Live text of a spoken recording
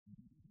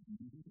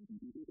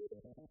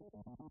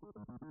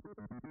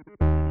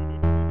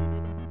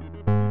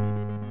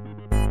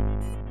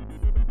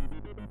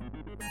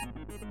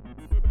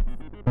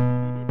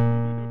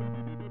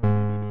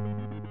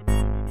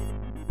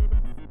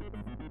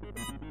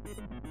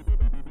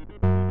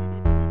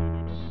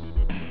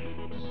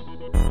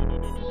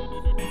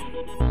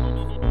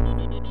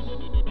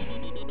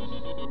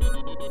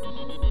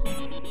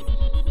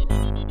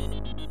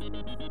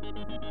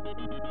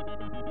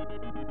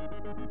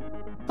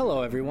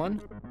Hello,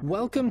 everyone.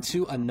 Welcome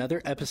to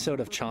another episode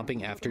of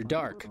Chomping After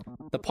Dark,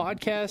 the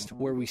podcast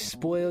where we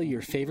spoil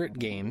your favorite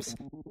games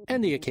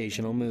and the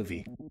occasional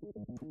movie.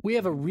 We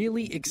have a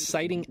really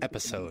exciting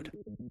episode,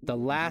 the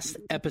last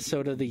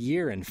episode of the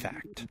year, in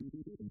fact.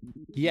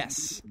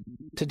 Yes,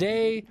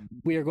 today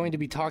we are going to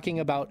be talking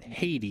about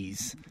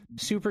Hades,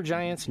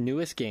 Supergiant's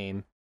newest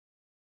game,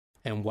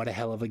 and what a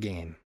hell of a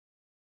game.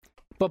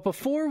 But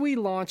before we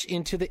launch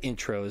into the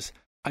intros,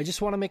 I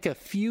just want to make a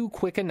few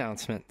quick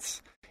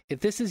announcements. If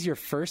this is your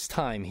first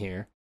time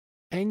here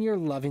and you're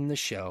loving the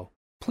show,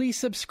 please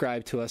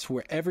subscribe to us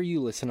wherever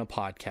you listen to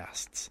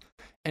podcasts.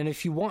 And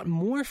if you want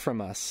more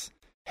from us,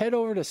 head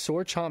over to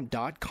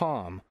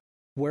swordchomp.com,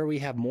 where we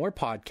have more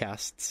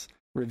podcasts,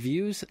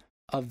 reviews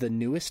of the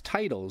newest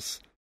titles,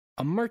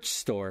 a merch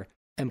store,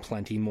 and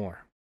plenty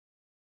more.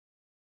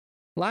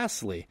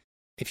 Lastly,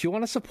 if you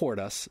want to support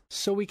us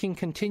so we can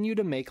continue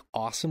to make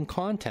awesome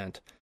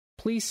content,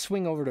 please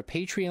swing over to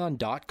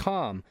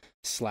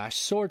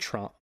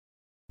patreon.com/swordchomp.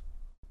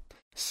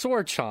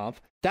 Swordchomp,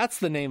 that's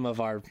the name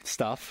of our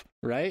stuff,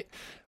 right?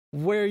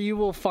 Where you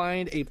will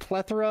find a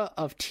plethora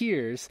of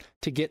tiers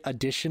to get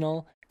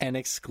additional and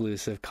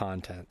exclusive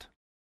content.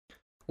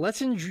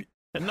 And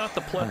not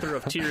the plethora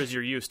of tiers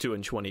you're used to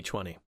in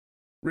 2020.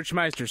 Rich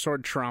Meister,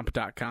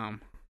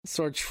 swordtromp.com.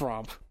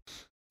 Swordtromp.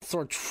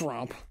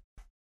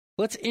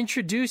 Let's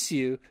introduce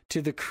you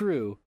to the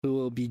crew who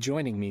will be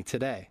joining me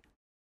today.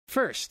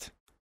 First,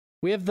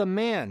 we have the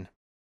man,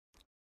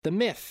 the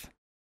myth,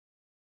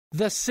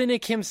 the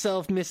cynic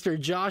himself, Mr.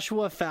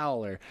 Joshua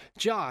Fowler.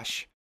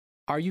 Josh,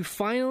 are you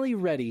finally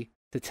ready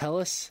to tell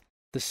us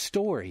the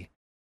story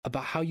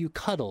about how you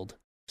cuddled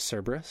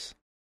Cerberus?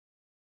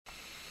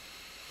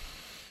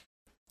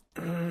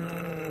 I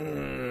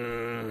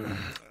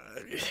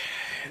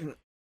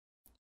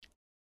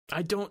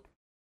don't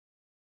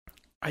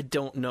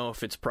know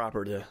if it's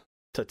proper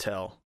to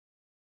tell.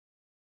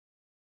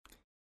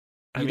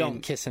 You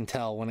don't kiss and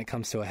tell when it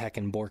comes to a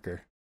heckin'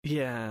 Borker.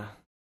 Yeah.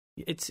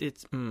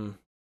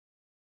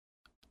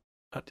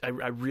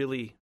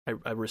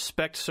 I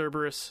respect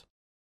Cerberus.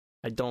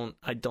 I don't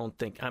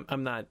think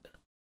I'm not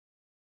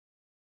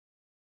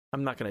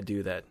going to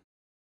do that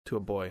to a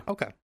boy.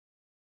 Okay.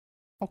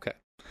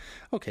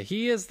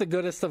 He is the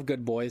goodest of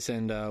good boys,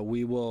 and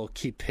we will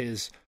keep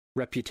his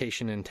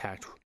reputation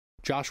intact.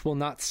 Josh will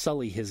not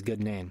sully his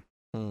good name.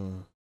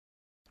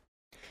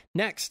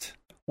 Next,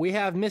 we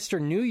have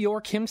Mr. New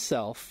York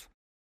himself.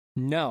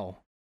 No,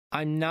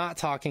 I'm not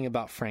talking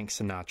about Frank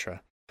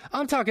Sinatra.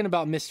 I'm talking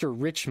about Mr.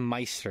 Rich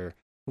Meister.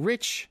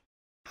 Rich,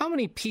 how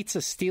many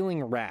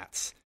pizza-stealing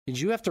rats did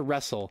you have to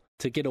wrestle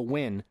to get a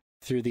win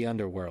through the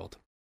underworld?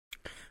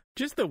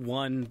 Just the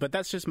one, but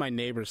that's just my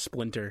neighbor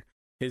Splinter.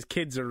 His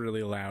kids are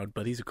really loud,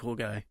 but he's a cool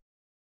guy.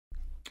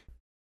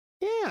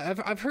 Yeah,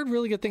 I've heard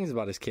really good things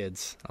about his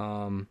kids.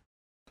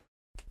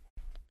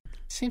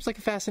 Seems like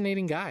a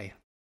fascinating guy.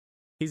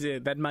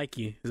 That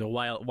Mikey is a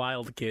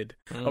wild kid.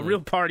 A real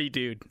party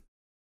dude.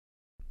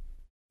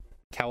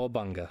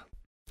 Cowabunga.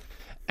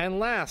 And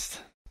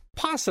last,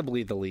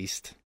 possibly the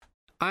least,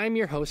 I'm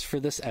your host for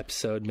this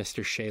episode,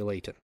 Mr. Shay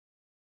Layton.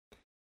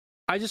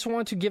 I just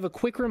want to give a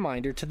quick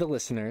reminder to the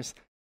listeners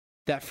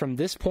that from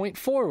this point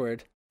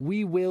forward,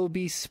 we will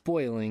be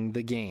spoiling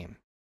the game.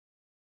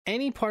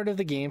 Any part of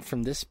the game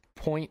from this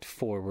point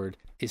forward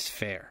is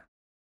fair.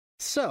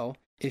 So,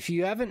 if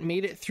you haven't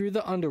made it through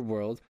the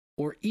underworld,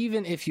 or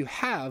even if you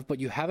have but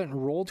you haven't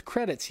rolled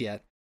credits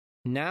yet,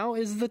 now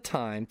is the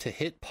time to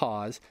hit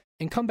pause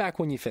and come back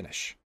when you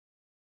finish.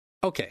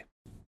 Okay,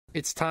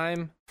 it's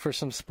time for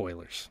some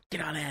spoilers.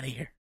 Get on out of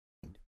here.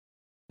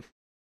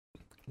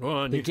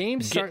 The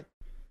game starts...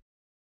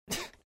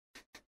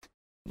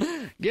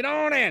 Get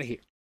on out of here.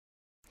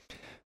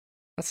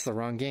 That's the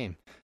wrong game.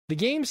 The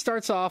game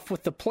starts off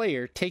with the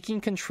player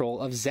taking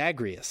control of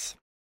Zagreus,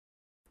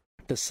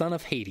 the son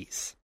of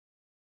Hades.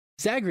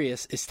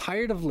 Zagreus is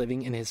tired of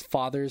living in his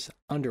father's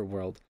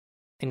underworld,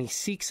 and he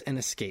seeks an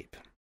escape.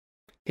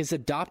 His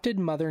adopted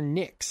mother,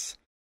 Nyx,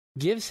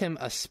 gives him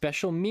a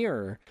special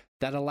mirror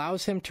that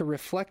allows him to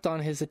reflect on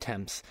his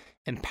attempts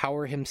and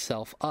power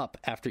himself up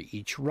after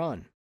each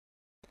run.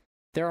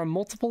 There are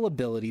multiple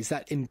abilities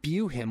that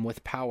imbue him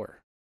with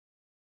power.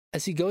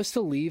 As he goes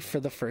to leave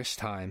for the first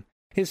time,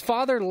 his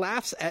father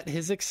laughs at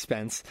his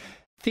expense,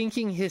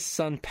 thinking his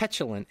son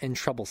petulant and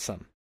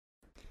troublesome.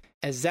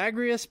 As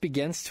Zagreus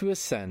begins to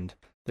ascend,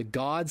 the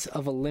gods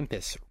of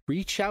Olympus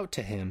reach out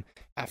to him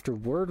after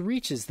word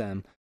reaches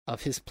them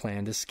of his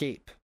planned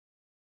escape.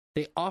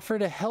 They offer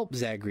to help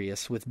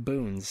Zagreus with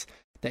boons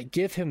that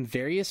give him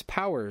various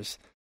powers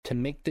to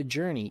make the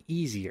journey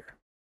easier.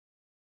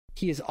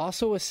 he is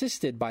also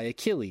assisted by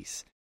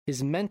Achilles,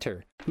 his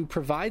mentor, who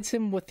provides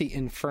him with the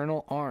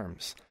infernal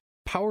arms,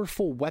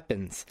 powerful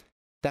weapons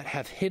that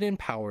have hidden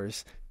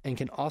powers and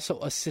can also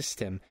assist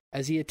him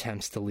as he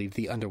attempts to leave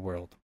the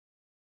underworld.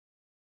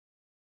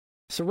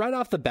 So right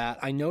off the bat,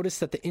 I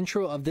noticed that the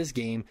intro of this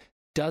game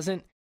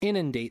doesn't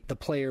inundate the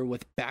player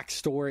with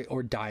backstory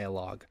or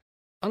dialogue.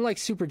 Unlike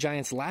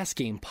Supergiant's last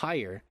game,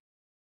 Pyre,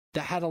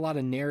 that had a lot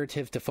of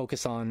narrative to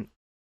focus on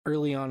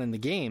early on in the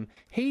game,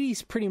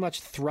 Hades pretty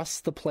much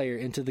thrusts the player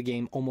into the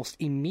game almost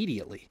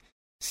immediately,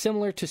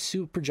 similar to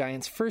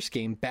Supergiant's first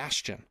game,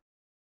 Bastion.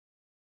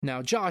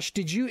 Now, Josh,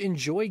 did you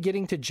enjoy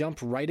getting to jump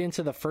right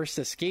into the first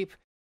escape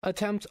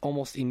attempt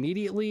almost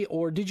immediately,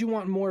 or did you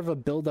want more of a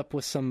build-up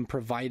with some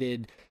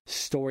provided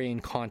story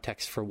and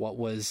context for what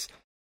was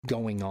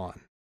going on?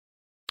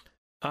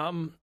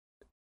 I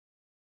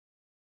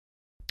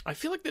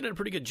feel like they did a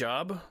pretty good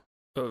job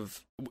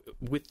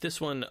with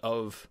this one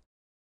of,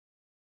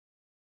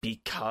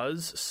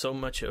 because so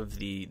much of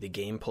the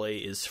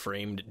gameplay is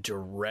framed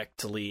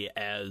directly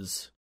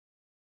as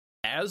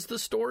the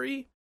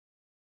story.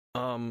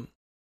 I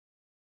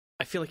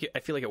feel like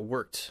it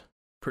worked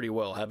pretty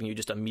well, having you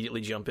just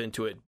immediately jump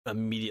into it,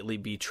 immediately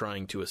be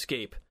trying to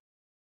escape,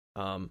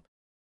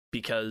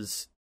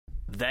 because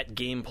that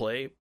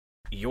gameplay,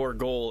 your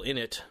goal in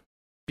it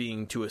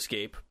being to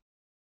escape,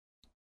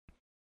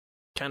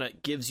 kind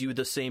of gives you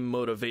the same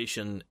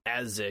motivation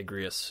as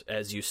Zagreus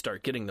as you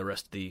start getting the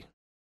rest of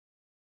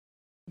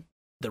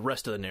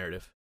the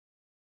narrative.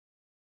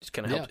 Just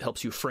kind of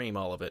helps you frame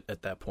all of it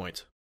at that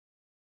point.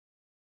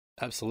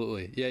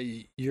 Absolutely.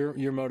 Yeah,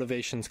 your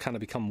motivations kind of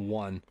become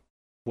one,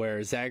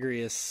 where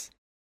Zagreus,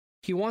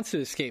 he wants to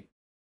escape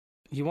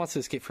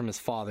from his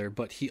father,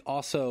 but he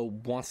also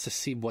wants to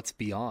see what's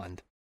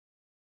beyond.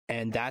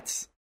 And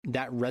that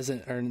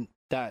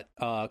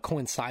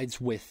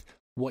coincides with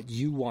what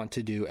you want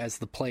to do as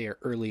the player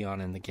early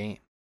on in the game.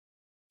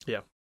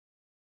 Yeah.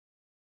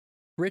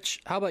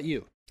 Rich, how about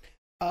you?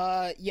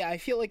 Yeah, I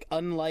feel like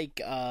unlike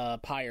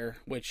Pyre,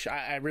 which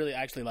I really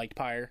actually liked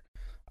Pyre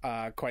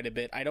quite a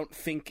bit, I don't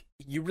think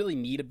you really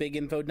need a big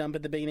info dump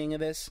at the beginning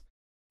of this.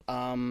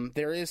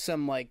 There is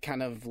some like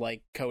kind of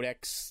like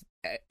codex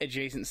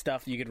adjacent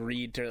stuff you could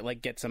read to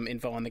like get some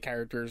info on the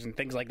characters, and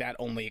things like that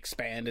only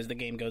expand as the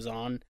game goes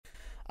on.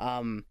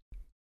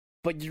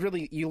 But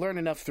you learn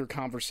enough through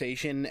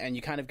conversation, and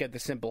you kind of get the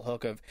simple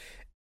hook of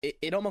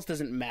it almost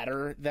doesn't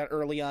matter that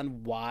early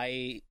on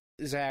why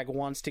Zag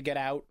wants to get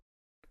out.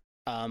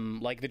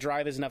 Like the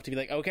drive is enough to be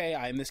like, okay,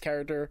 I'm this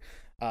character.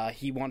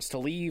 He wants to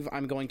leave.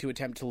 I'm going to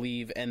attempt to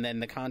leave. And then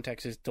the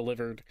context is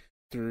delivered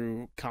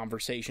through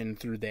conversation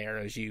through there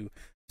as you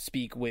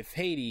speak with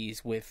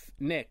Hades, with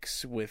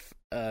Nyx, with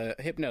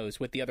Hypnos,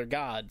 with the other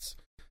gods.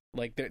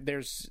 Like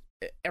there's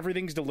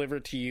everything's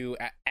delivered to you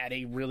at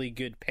a really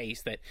good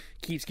pace that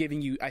keeps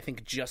giving you, I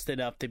think, just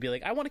enough to be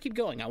like, I want to keep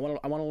going. I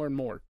want to learn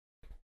more.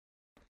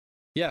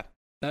 Yeah,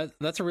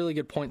 that's a really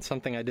good point.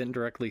 Something I didn't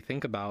directly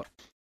think about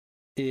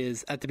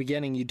is at the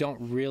beginning, you don't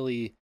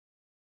really,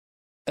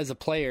 as a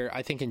player,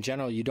 I think in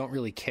general, you don't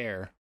really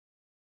care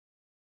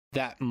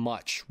that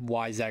much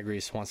why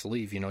Zagreus wants to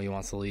leave. You know, he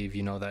wants to leave.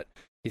 You know that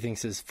he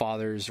thinks his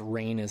father's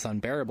reign is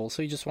unbearable,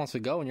 so he just wants to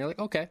go. And you're like,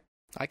 okay,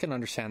 I can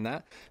understand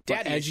that.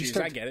 Daddy issues,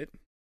 I get it.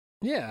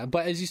 Yeah,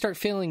 but as you start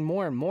feeling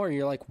more and more,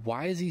 you're like,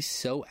 why is he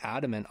so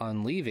adamant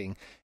on leaving?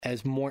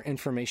 As more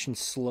information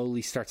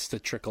slowly starts to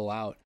trickle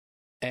out.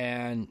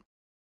 And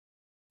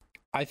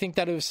I think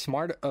that it was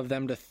smart of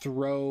them to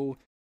throw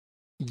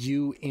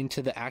you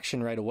into the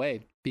action right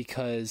away,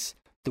 because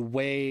the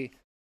way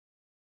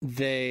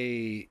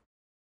they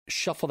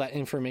shuffle that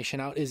information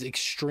out is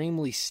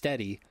extremely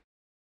steady,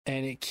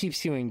 and it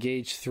keeps you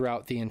engaged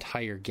throughout the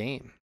entire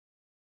game.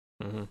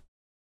 Mm-hmm.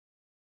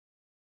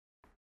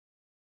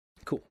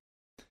 Cool.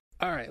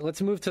 All right,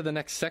 let's move to the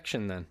next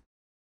section then.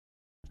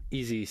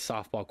 Easy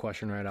softball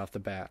question right off the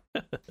bat.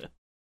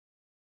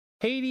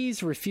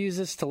 Hades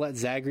refuses to let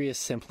Zagreus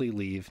simply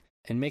leave,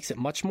 and makes it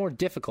much more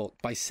difficult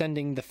by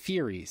sending the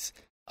Furies,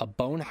 a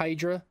bone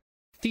hydra,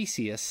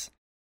 Theseus,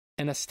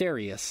 and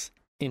Asterius,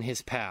 in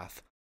his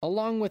path,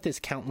 along with his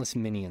countless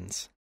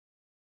minions.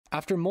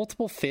 After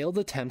multiple failed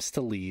attempts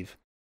to leave,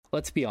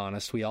 let's be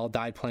honest, we all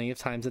died plenty of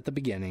times at the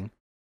beginning,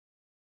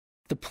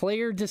 the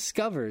player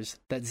discovers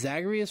that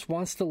Zagreus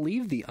wants to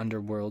leave the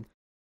underworld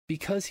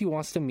because he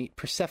wants to meet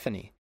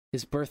Persephone,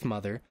 his birth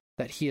mother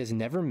that he has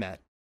never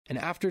met, and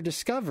after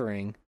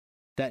discovering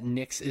that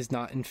Nyx is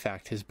not in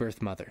fact his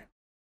birth mother.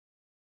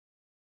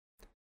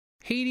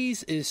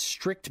 Hades is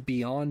strict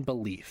beyond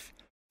belief,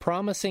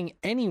 promising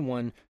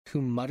anyone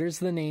who mutters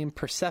the name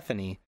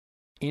Persephone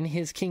in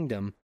his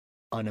kingdom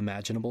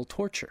unimaginable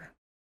torture.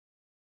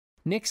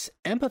 Nyx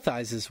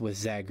empathizes with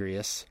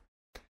Zagreus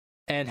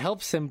and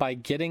helps him by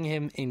getting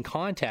him in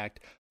contact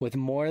with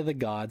more of the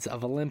gods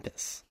of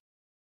Olympus.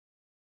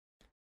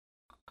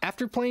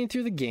 After playing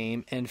through the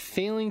game and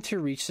failing to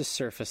reach the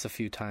surface a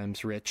few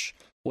times, Rich,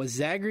 was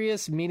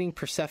Zagreus meeting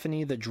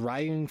Persephone the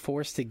driving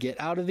force to get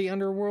out of the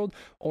underworld,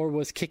 or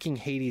was kicking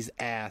Hades'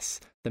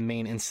 ass the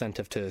main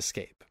incentive to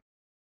escape?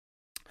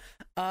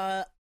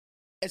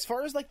 as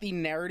far as like the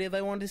narrative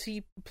I wanted to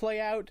see play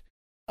out,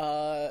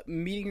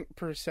 meeting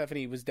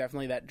Persephone was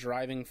definitely that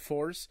driving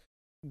force.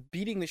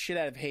 Beating the shit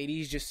out of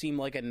Hades just seemed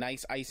like a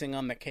nice icing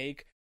on the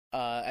cake,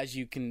 as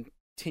you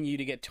continue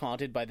to get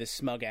taunted by this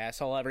smug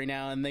asshole every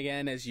now and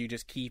again as you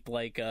just keep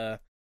like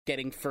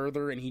getting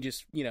further, and he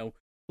just, you know,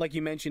 like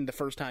you mentioned, the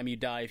first time you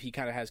dive, he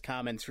kind of has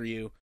comments for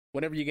you.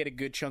 Whenever you get a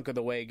good chunk of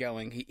the way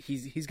going,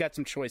 he's got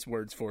some choice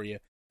words for you.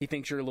 He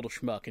thinks you're a little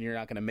schmuck and you're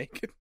not going to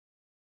make it.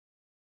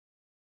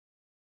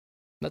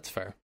 That's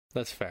fair.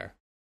 That's fair.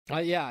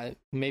 Yeah,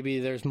 maybe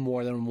there's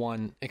more than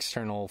one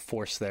external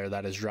force there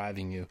that is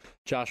driving you.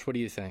 Josh, what do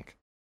you think?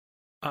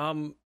 I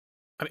mean,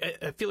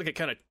 I feel like it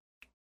kind of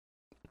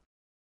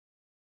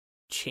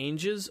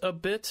changes a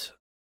bit.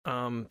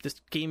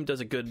 This game does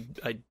a good.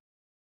 I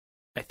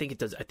think it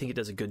does. I think it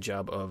does a good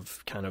job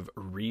of kind of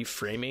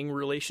reframing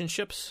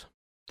relationships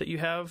that you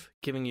have,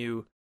 giving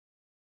you.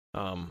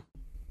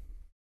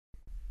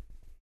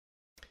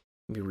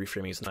 Maybe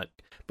reframing is not,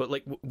 but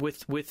like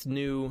with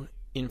new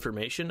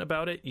information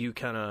about it, you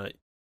kind of.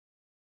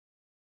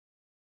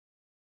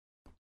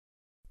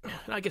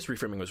 I guess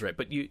reframing was right,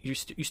 but you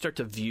start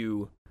to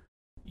view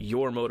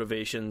your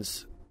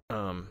motivations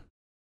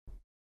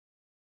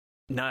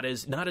not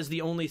as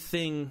the only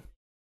thing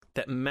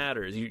that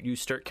matters. You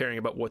start caring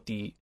about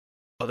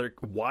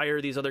why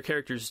are these other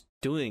characters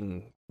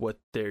doing what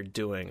they're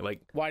doing?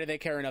 Like, why do they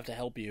care enough to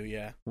help you?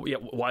 Yeah.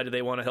 Why do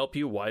they want to help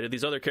you? Why do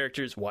these other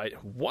characters?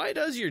 Why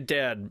does your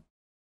dad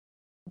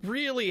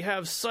really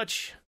have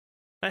such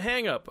a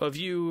hang up of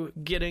you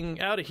getting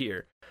out of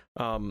here?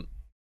 And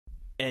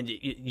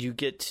you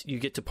get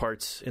to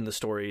parts in the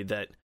story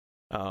that,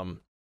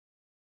 some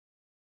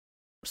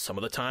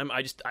of the time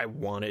I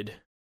wanted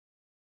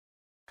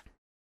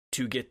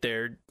to get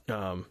there.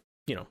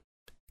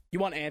 You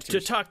want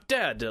answers to talk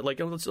dad. Like,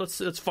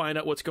 let's find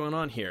out what's going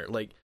on here.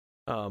 Like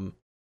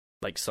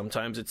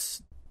sometimes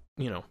it's,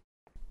 you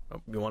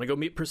want to go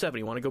meet Persephone.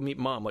 You want to go meet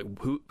mom. Like,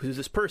 who's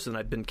this person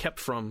I've been kept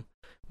from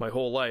my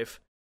whole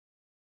life?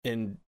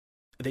 And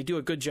they do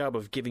a good job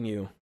of giving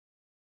you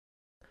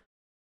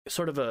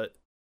sort of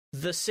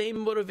the same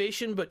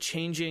motivation, but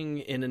changing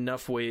in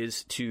enough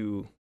ways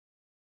to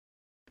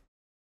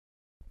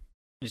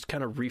just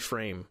kind of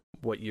reframe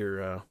what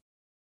you're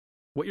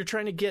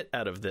trying to get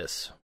out of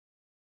this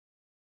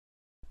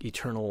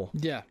eternal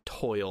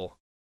toil.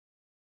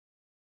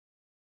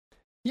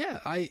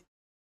 Yeah,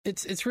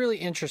 it's really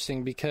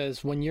interesting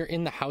because when you're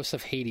in the house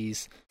of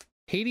Hades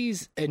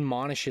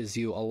admonishes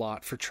you a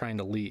lot for trying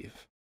to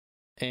leave.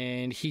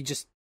 And he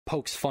just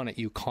pokes fun at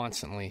you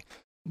constantly.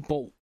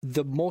 But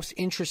the most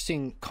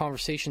interesting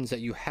conversations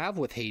that you have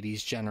with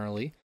Hades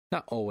generally,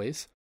 not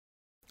always,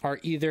 are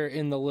either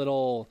in the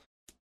little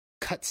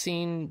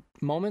cutscene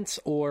moments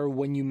or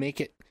when you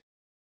make it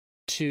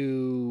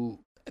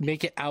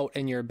out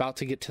and you're about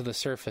to get to the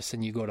surface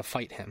and you go to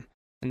fight him.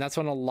 And that's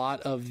when a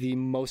lot of the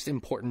most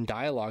important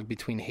dialogue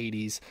between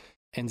Hades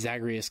and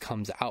Zagreus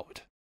comes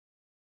out.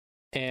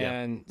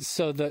 And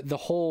so the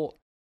whole,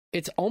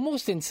 it's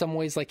almost in some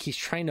ways like he's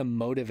trying to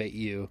motivate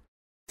you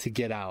to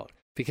get out,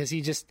 because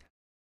he just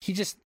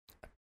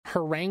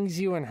harangues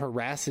you and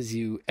harasses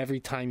you every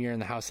time you're in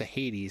the house of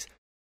Hades.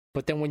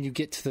 But then when you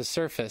get to the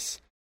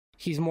surface,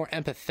 he's more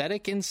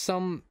empathetic in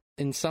some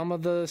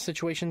of the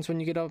situations when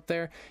you get out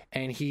there,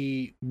 and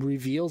he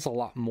reveals a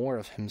lot more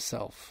of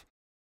himself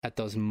at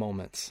those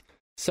moments.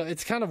 So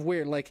it's kind of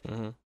weird. Like,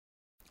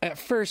 at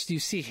first you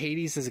see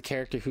Hades as a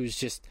character who's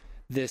just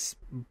this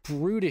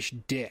brutish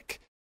dick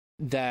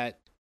that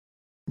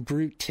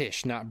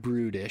brutish, not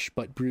brutish,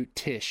 but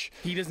brutish.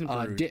 He doesn't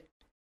brood.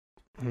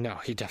 No,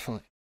 he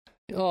definitely.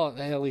 Oh,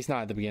 at least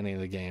not at the beginning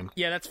of the game.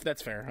 Yeah,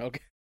 that's fair. Okay.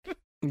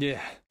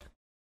 Yeah,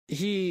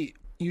 you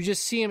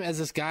just see him as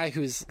this guy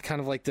who's kind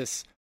of like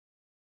this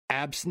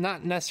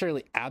not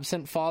necessarily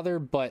absent father,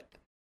 but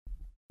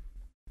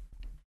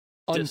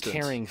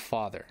uncaring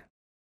father.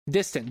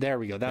 Distant. There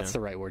we go. That's the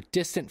right word.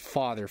 Distant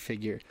father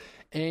figure,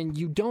 and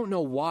you don't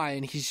know why,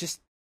 and he's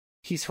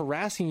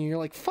harassing you. You're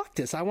like, fuck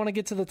this. I want to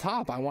get to the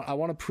top. I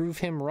want to prove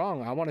him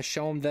wrong. I want to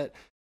show him that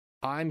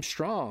I'm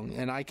strong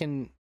and I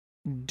can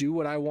do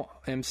what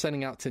am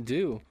setting out to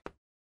do.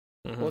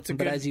 Well,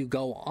 but as you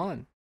go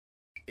on,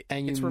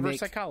 and it's reverse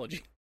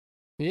psychology.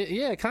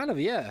 Yeah, kind of,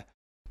 yeah.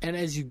 And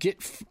as you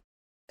get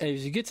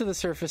to the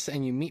surface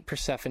and you meet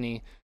Persephone,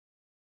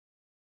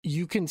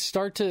 you can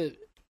start to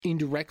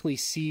indirectly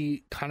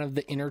see kind of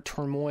the inner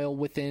turmoil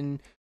within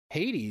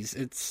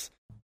Hades.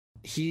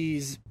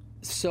 He's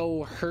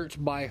so hurt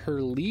by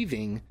her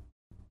leaving,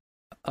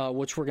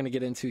 which we're going to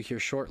get into here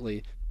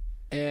shortly,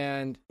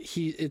 and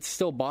it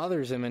still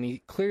bothers him, and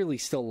he clearly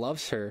still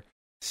loves her.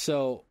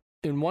 So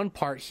in one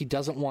part, he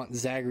doesn't want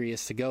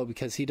Zagreus to go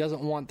because he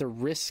doesn't want the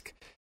risk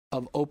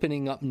of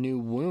opening up new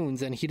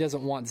wounds, and he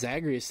doesn't want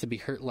Zagreus to be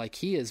hurt like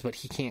he is, but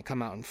he can't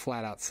come out and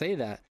flat out say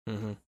that.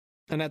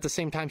 And at the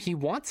same time, he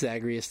wants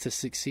Zagreus to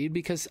succeed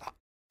because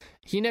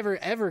he never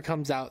ever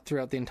comes out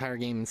throughout the entire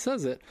game and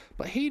says it,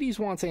 but Hades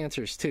wants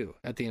answers too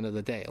at the end of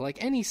the day.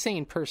 Like any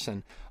sane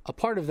person, a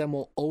part of them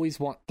will always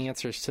want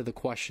answers to the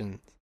questions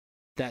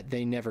that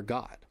they never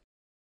got.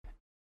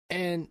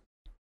 And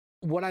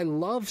what I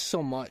love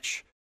so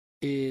much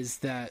is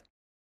that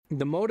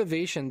the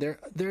motivation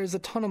there's a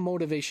ton of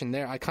motivation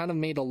there. I kind of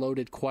made a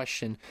loaded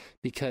question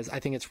because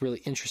I think it's really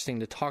interesting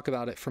to talk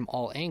about it from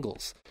all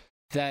angles.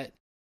 That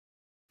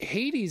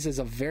Hades is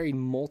a very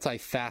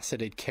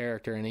multifaceted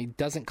character, and he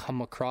doesn't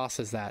come across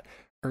as that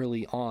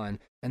early on.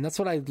 And that's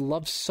what I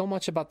love so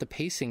much about the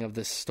pacing of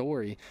this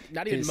story.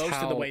 Not even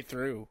most of the way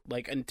through.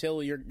 Like,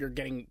 until you're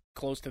getting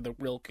close to the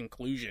real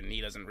conclusion,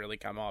 he doesn't really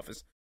come off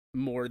as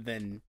more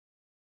than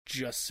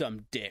just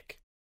some dick.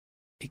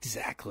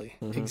 Exactly.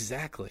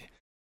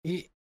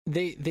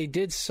 They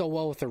did so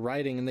well with the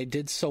writing, and they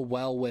did so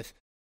well with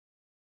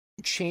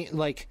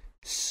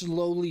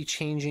slowly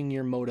changing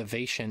your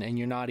motivation, and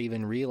you're not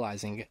even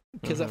realizing it.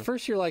 Because at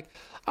first you're like,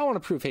 I want to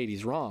prove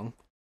Hades wrong.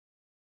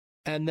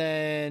 And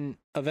then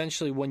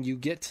eventually when you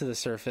get to the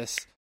surface,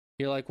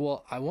 you're like,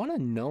 well, I want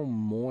to know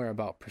more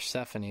about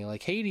Persephone.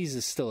 Like, Hades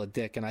is still a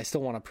dick, and I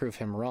still want to prove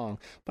him wrong,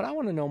 but I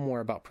want to know more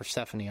about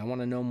Persephone. I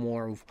want to know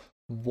more of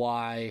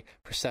why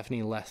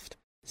Persephone left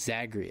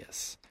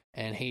Zagreus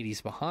and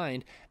Hades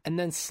behind. And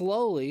then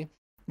slowly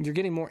you're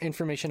getting more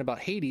information about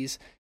Hades,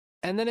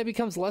 and then it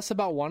becomes less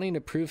about wanting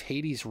to prove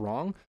Hades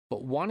wrong,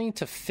 but wanting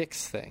to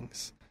fix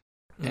things.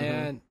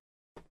 And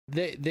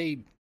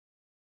they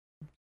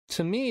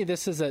to me,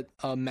 this is a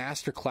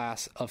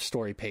masterclass of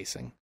story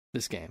pacing,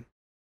 this game.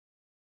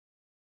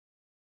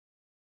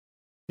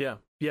 Yeah.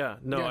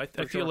 No, Yeah,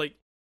 I feel like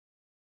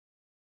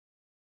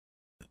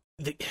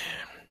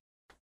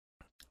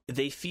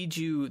they feed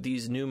you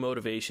these new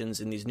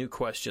motivations and these new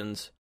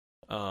questions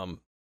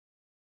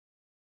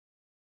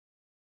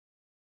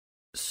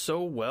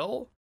so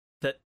well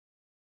that,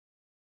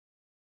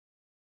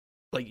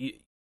 like,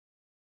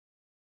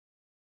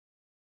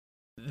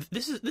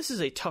 this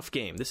is a tough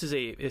game. This is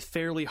a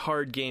fairly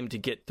hard game to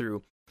get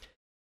through,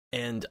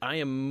 and I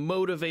am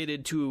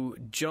motivated to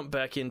jump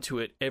back into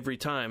it every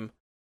time.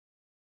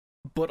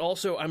 But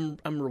also, I'm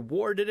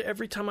rewarded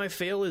every time I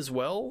fail as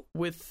well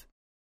with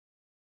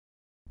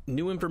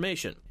new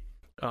information,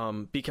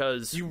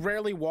 because you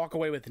rarely walk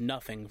away with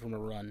nothing from a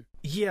run.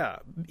 Yeah,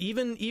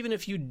 even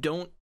if you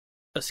don't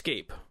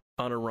escape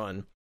on a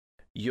run,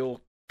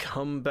 you'll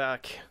come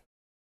back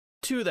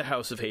to the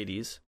House of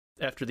Hades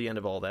after the end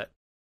of all that,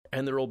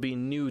 and there will be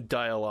new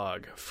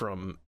dialogue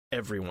from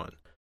everyone.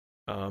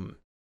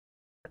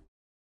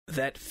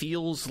 That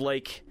feels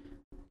like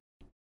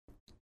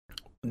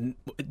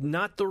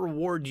not the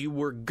reward you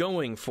were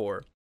going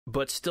for,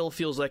 but still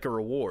feels like a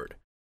reward.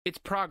 It's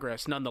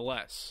progress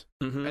nonetheless.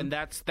 And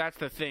that's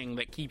the thing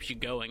that keeps you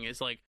going, is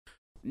like,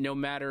 no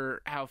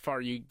matter how far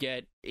you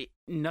get,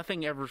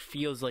 nothing ever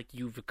feels like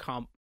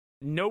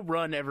no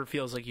run ever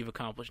feels like you've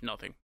accomplished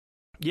nothing.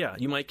 Yeah,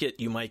 you might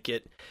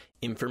get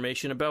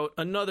information about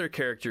another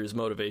character's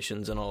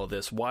motivations and all of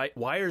this. Why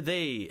are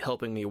they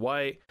helping me?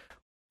 Why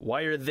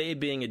are they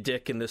being a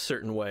dick in this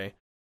certain way?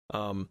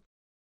 And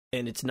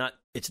it's not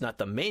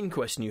the main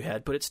question you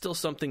had, but it's still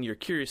something you're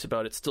curious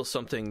about. It's still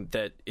something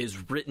that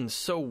is written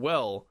so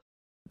well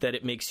that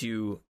it makes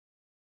you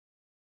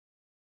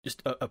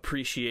just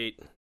appreciate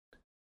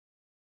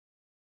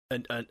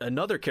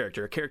another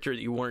character, a character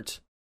that you weren't,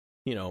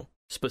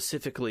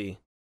 specifically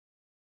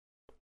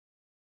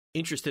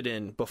interested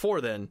in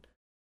before then.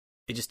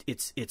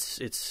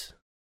 It's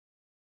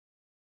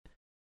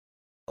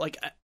like,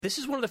 this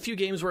is one of the few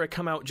games where I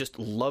come out just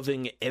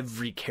loving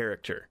every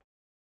character.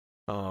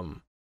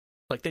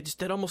 Like,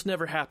 that almost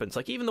never happens.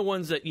 Like, even the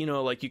ones that,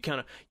 like,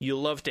 you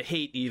love to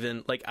hate,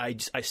 even, like,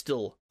 I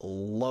still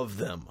love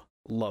them.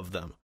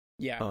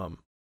 Yeah.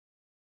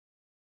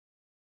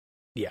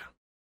 Yeah.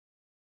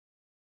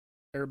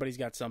 Everybody's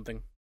got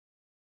something.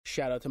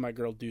 Shout out to my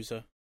girl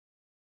Dusa.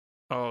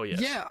 Oh,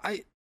 yes. Yeah,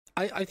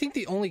 I think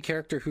the only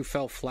character who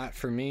fell flat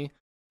for me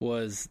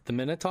was the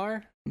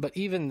Minotaur, but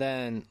even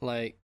then,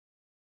 like,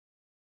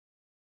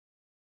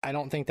 I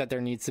don't think that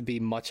there needs to be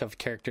much of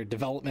character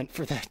development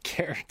for that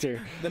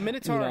character. The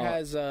Minotaur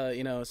has,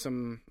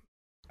 some...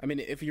 I mean,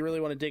 if you really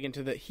want to dig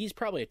into he's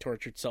probably a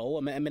tortured soul.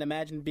 I mean,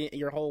 imagine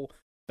your whole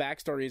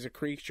backstory as a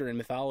creature in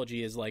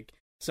mythology is like,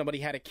 somebody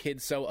had a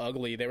kid so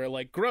ugly, they were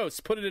like, gross,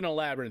 put it in a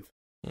labyrinth.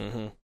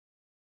 Mm-hmm.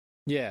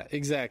 Yeah,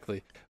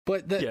 exactly.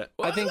 But Well,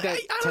 I think that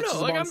I don't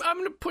know. Like, I'm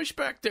going to push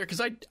back there,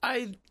 because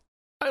I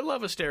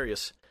love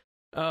Asterius.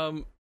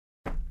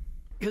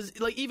 Because,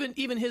 like,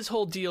 even his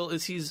whole deal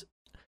is he's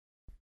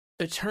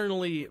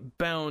eternally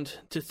bound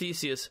to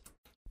Theseus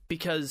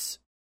because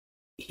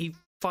he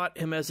fought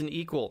him as an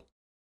equal.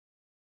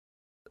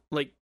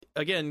 Like,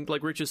 again,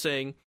 like Rich is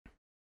saying,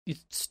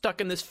 he's stuck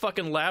in this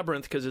fucking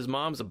labyrinth because his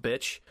mom's a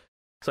bitch.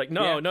 It's like,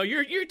 no,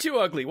 you're too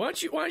ugly. Why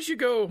don't you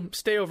go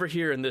stay over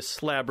here in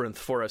this labyrinth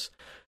for us?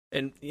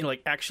 And,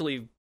 like,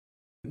 actually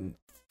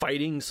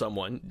fighting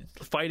someone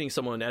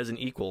as an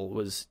equal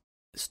was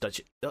such,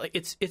 like,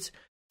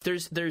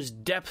 there's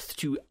depth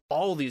to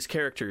all these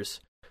characters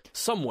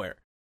somewhere.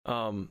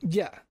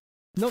 Yeah.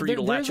 No, for you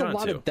to latch there's a on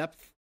lot to. of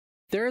depth.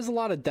 There is a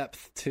lot of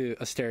depth to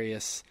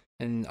Asterius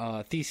and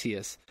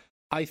Theseus.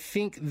 I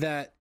think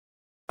that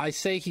I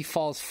say he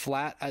falls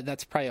flat.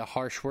 That's probably a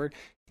harsh word.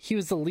 he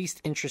was the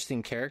least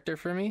interesting character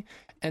for me,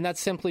 and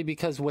that's simply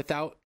because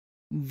without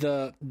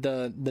the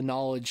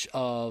knowledge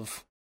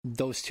of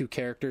those two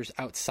characters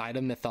outside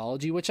of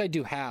mythology, which I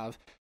do have,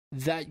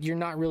 that you're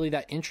not really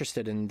that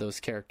interested in those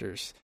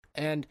characters.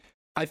 And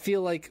I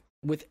feel like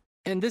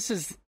and this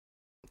is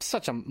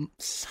such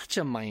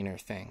a minor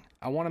thing.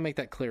 I want to make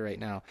that clear right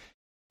now.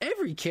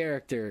 Every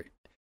character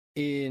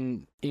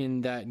in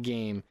that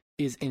game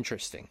is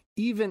interesting.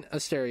 Even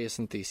Asterius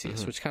and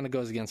Theseus, which kind of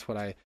goes against what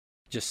I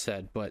just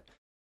said, but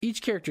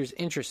each character is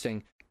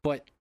interesting,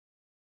 but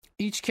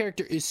each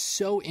character is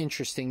so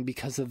interesting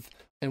because of,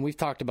 and we've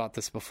talked about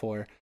this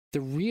before, the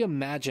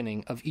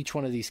reimagining of each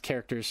one of these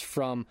characters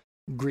from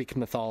Greek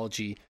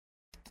mythology.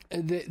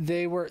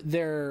 They were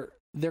their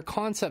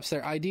concepts,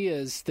 their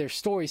ideas, their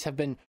stories have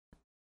been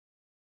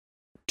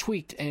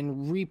tweaked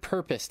and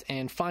repurposed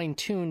and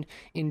fine-tuned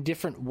in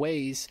different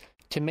ways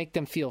to make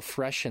them feel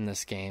fresh in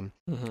this game.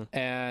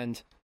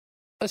 And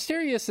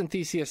Asterius and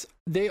Theseus,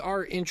 they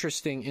are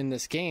interesting in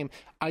this game.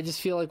 I just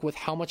feel like with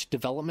how much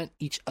development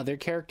each other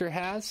character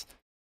has,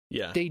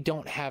 they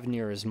don't have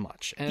near as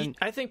much. And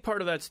I think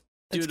part of that's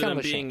due to them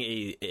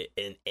being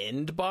an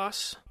end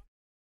boss,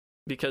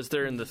 because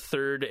they're in the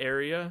third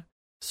area.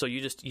 So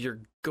you're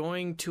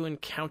going to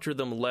encounter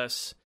them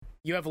less.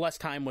 You have less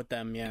time with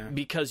them,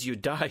 because you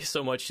die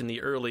so much in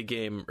the early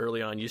game.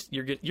 Early on,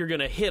 you're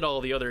going to hit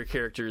all the other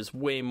characters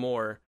way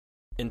more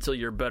until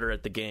you're better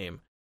at the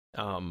game.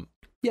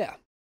 Yeah,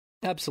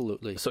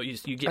 absolutely. So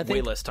you get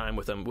way less time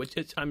with them, which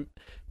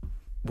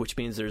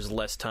means there's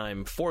less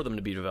time for them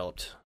to be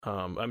developed.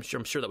 I'm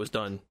sure that was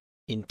done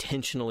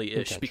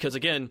intentionally-ish, because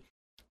again,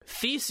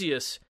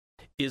 Theseus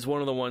is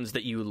one of the ones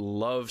that you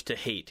love to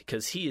hate,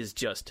 because he is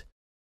just,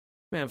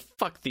 man,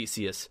 fuck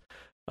Theseus.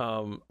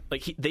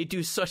 They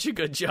do such a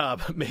good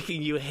job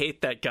making you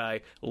hate that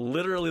guy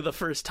literally the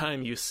first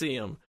time you see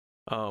him.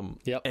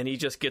 And he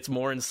just gets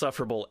more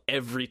insufferable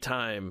every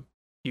time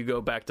you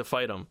go back to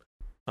fight him.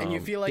 And you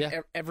feel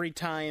like every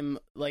time,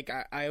 like,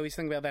 I always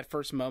think about that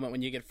first moment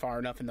when you get far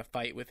enough in the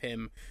fight with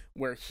him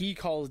where he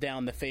calls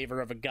down the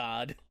favor of a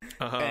god,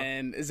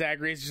 and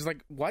Zagreus is just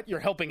like, what? You're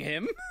helping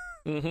him?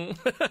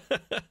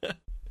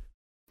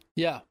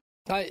 Yeah.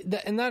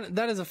 And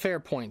that is a fair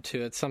point,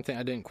 too. It's something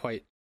I didn't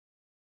quite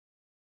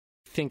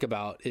think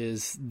about,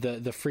 is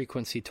the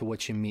frequency to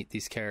which you meet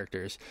these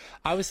characters.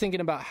 I was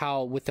thinking about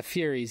how with the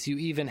Furies, you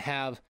even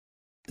have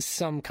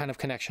some kind of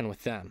connection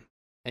with them.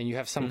 And you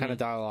have some kind of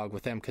dialogue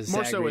with them, because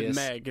more so with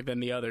Meg than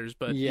the others,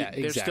 but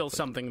there's still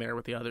something there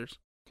with the others.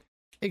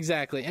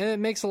 Exactly, and it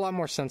makes a lot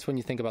more sense when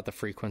you think about the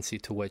frequency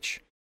to which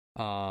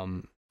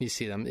you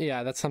see them.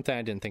 Yeah, that's something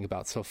I didn't think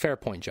about. So fair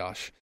point,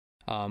 Josh.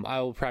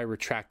 I will probably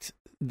retract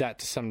that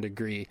to some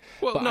degree.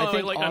 Well, but no, I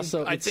think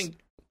also I think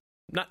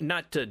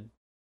not to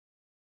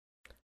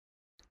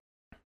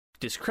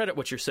discredit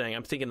what you're saying.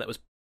 I'm thinking that was,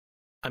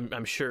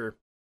 I'm sure,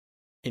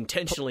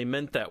 intentionally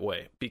meant that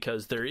way,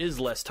 because there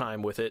is less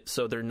time with it,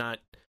 so there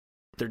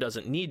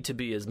doesn't need to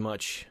be as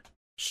much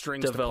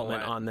strings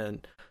development on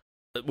them,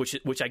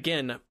 which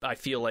again I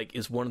feel like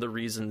is one of the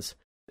reasons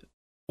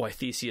why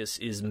Theseus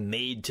is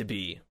made to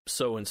be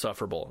so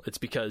insufferable. It's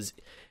because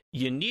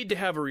you need to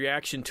have a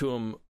reaction to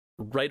him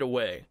right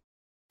away,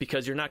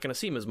 because you're not going to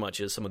see him as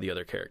much as some of the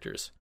other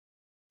characters.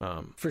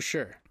 For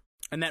sure.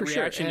 And that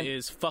reaction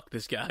is, fuck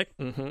this guy.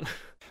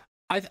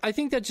 I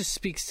think that just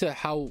speaks to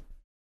how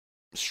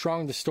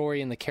strong the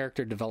story and the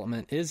character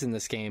development is in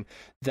this game,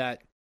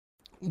 that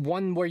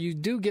one where you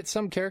do get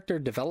some character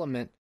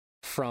development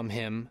from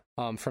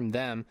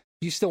them,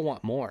 you still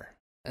want more.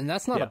 And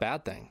that's not a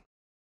bad thing.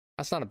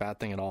 That's not a bad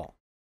thing at all.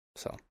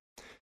 So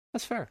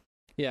that's fair.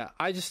 Yeah.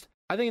 I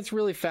think it's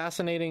really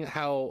fascinating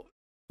how,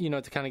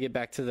 to kind of get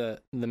back to the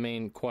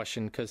main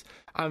question, because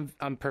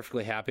I'm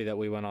perfectly happy that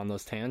we went on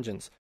those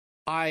tangents.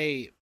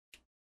 I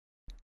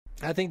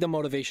think the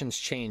motivations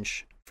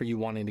change for you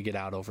wanting to get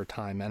out over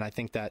time. And I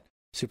think that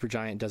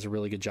Supergiant does a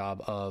really good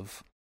job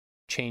of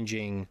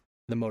changing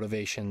the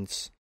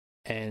motivations,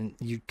 and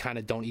you kind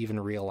of don't even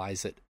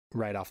realize it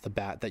right off the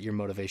bat that your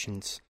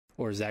motivations,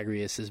 or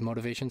Zagreus's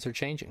motivations, are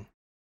changing.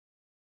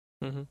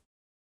 All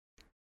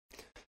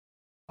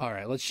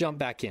right, let's jump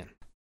back in.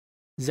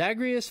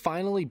 Zagreus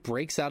finally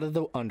breaks out of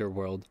the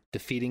underworld,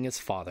 defeating his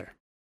father.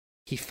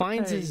 He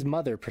finds his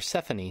mother,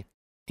 Persephone,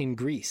 in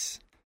Greece.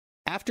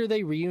 After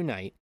they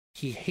reunite,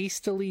 he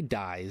hastily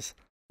dies,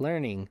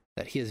 learning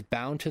that he is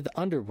bound to the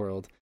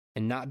underworld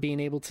and not being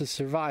able to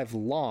survive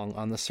long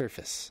on the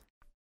surface.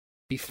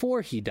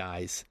 Before he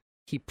dies,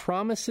 he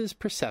promises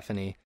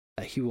Persephone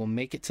that he will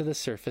make it to the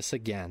surface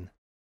again,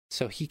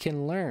 so he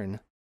can learn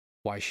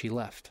why she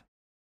left.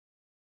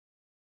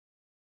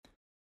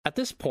 At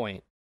this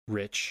point,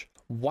 Rich,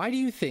 why do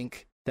you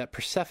think that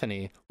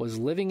Persephone was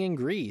living in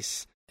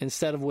Greece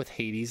instead of with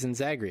Hades and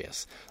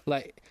Zagreus?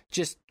 Like,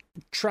 just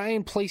try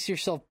and place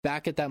yourself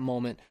back at that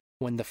moment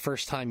when the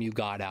first time you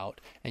got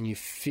out and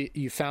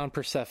you found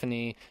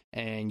Persephone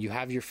and you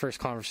have your first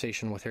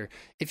conversation with her.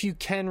 If you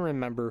can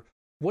remember,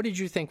 what did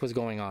you think was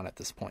going on at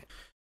this point?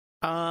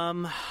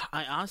 I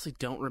honestly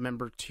don't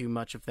remember too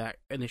much of that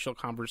initial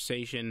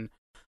conversation.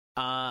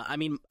 I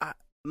mean,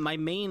 my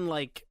main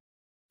like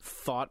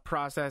thought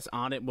process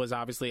on it was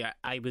obviously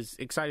I was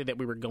excited that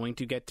we were going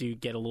to get a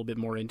little bit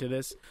more into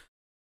this,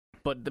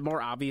 but the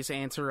more obvious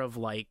answer of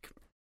like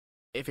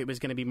if it was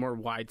going to be more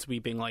wide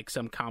sweeping, like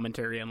some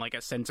commentary on like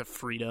a sense of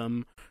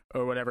freedom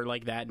or whatever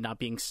like that, not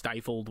being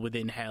stifled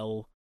within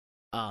hell,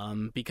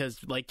 because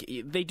like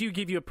they do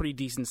give you a pretty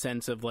decent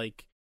sense of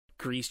like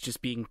Greece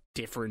just being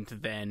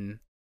different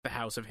than the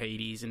House of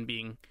Hades and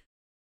being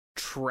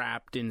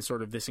trapped in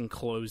sort of this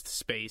enclosed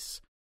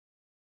space.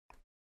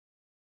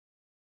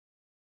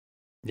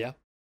 Yeah.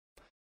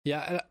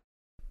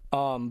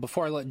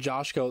 Before I let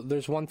Josh go,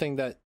 there's one thing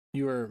that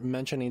you were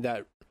mentioning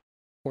that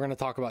we're going to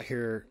talk about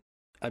here,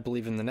 I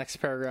believe in the next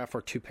paragraph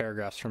or 2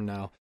 paragraphs from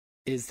now,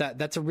 is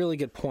that's a really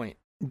good point.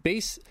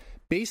 Based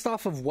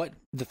off of what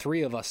the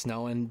three of us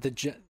know, and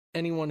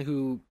anyone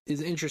who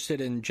is interested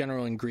in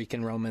general in Greek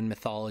and Roman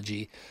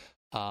mythology,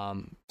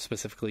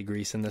 specifically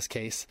Greece in this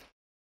case,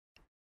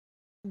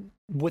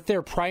 with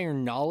their prior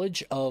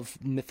knowledge of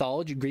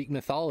mythology, Greek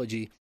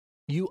mythology,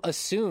 you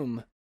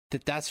assume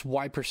that that's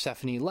why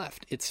Persephone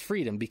left. It's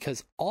freedom,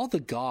 because all the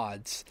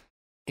gods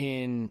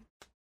in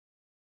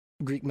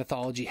Greek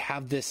mythology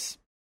have this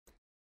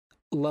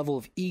level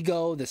of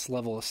ego, this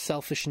level of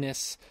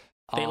selfishness.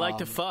 They like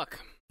to fuck.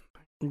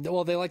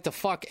 Well, they like to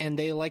fuck, and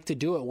they like to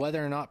do it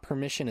whether or not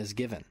permission is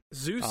given.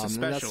 Zeus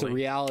especially. And that's the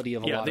reality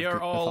of a lot of Greek they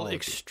are all mythology.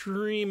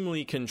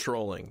 extremely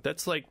controlling.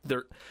 That's like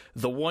the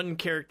one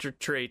character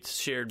trait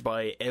shared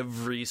by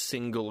every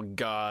single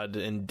god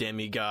and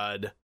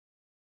demigod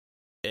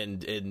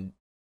and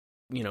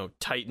you know,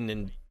 Titan,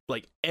 and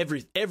like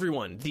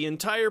everyone. The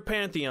entire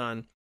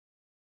pantheon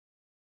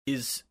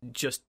is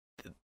just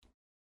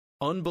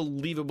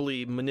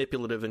unbelievably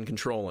manipulative and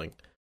controlling.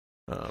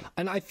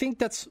 And I think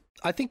that's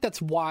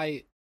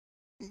why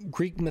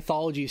Greek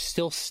mythology is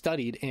still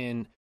studied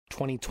in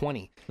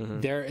 2020.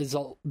 Mm-hmm.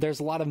 There's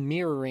a lot of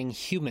mirroring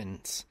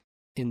humans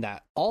in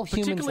that. All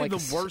humans, particularly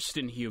like the worst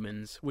in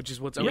humans, which is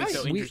what's always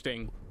so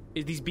interesting.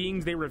 Is these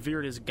beings they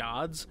revered as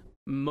gods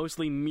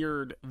mostly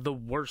mirrored the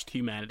worst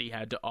humanity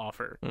had to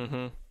offer.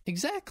 Mm-hmm.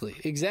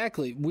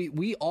 Exactly.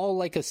 We all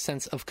like a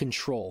sense of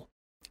control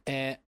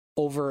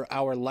over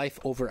our life,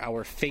 over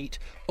our fate,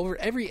 over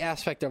every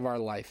aspect of our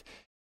life.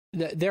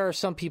 There are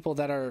some people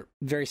that are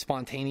very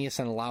spontaneous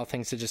and allow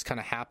things to just kind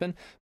of happen,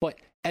 but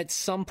at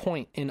some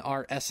point in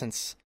our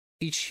essence,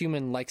 each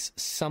human likes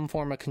some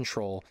form of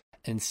control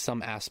in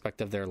some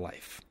aspect of their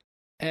life.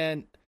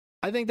 And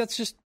I think that's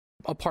just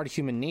a part of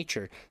human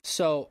nature.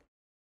 So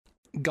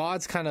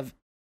gods kind of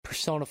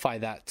personify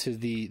that to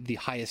the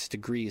highest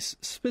degrees,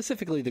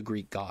 specifically the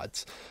Greek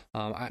gods.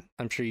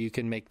 I'm sure you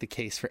can make the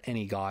case for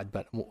any god,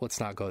 but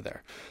let's not go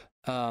there.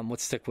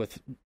 Let's stick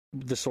with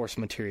the source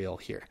material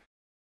here.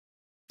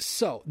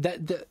 So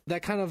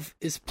that kind of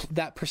is,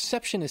 that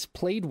perception is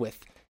played with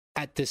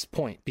at this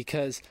point,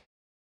 because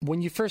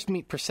when you first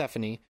meet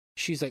Persephone,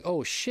 she's like,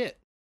 "Oh shit,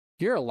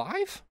 you're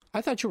alive?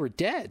 I thought you were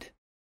dead."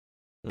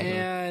 Mm-hmm.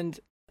 And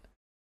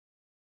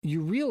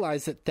you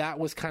realize that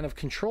was kind of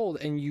controlled,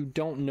 and you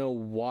don't know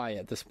why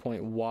at this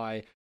point,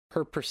 why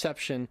her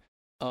perception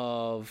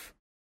of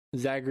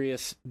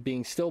Zagreus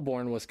being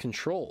stillborn was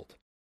controlled.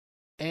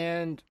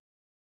 And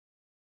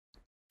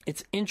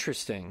it's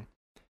interesting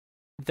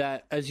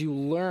that as you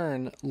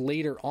learn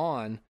later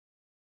on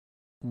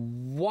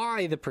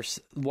why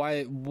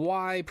Persephone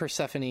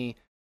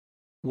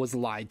was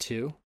lied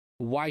to,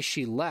 why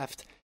she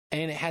left,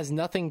 and it has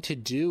nothing to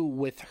do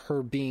with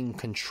her being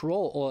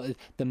controlled, or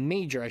the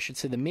major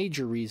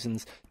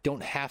reasons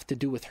don't have to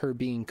do with her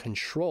being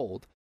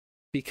controlled,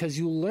 because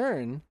you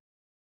learn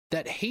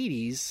that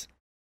Hades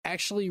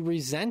actually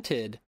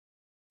resented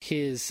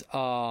his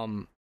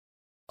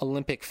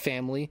Olympic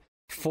family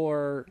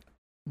for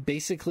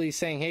basically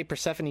saying, "Hey,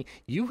 Persephone,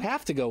 you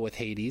have to go with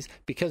Hades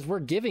because we're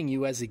giving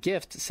you as a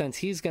gift, since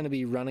he's going to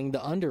be running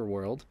the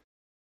underworld.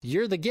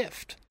 You're the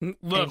gift."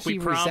 Look, we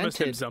promised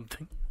him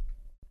something.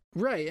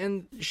 Right,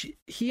 and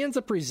he ends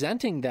up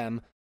resenting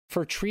them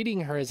for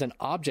treating her as an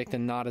object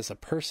and not as a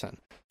person.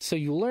 So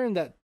you learn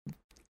that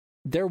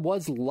there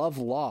was love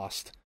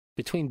lost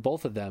between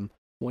both of them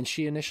when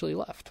she initially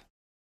left.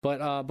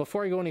 But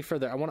before I go any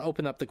further, I want to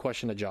open up the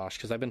question to Josh,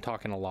 because I've been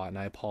talking a lot, and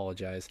I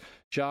apologize.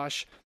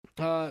 Josh,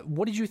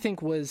 what did you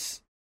think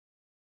was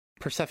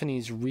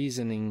Persephone's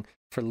reasoning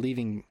for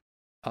leaving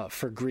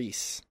for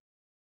Greece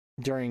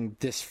during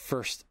this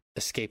first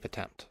escape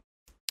attempt?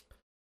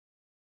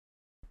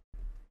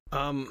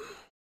 I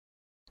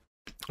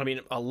mean,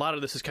 a lot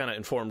of this is kind of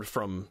informed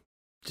from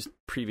just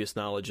previous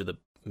knowledge of the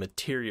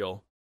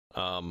material.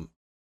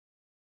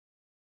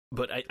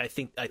 But I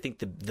think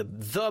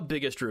the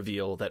biggest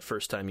reveal that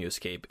first time you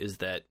escape is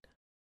that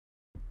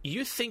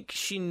you think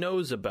she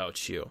knows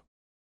about you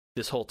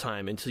this whole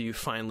time until you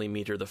finally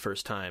meet her the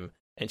first time,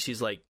 and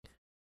she's like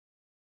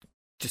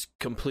just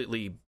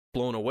completely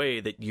blown away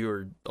that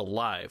you're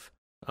alive.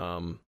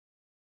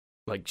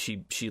 Like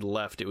she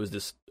left. It was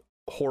this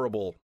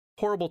horrible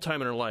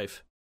time in her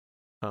life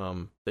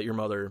that your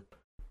mother,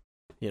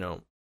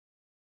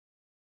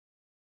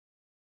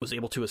 was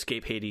able to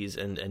escape Hades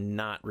and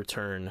not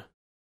return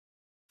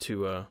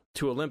to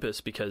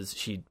Olympus because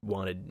she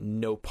wanted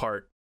no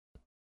part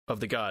of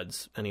the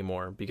gods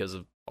anymore because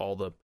of all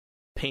the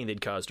pain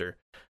they'd caused her.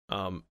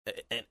 And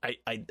I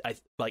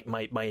like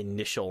my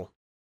initial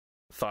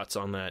thoughts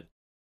on that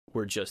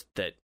were just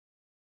that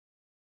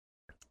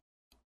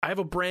I have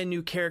a brand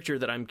new character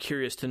that I'm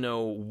curious to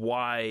know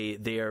why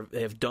they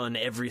have done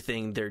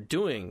everything they're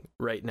doing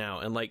right now.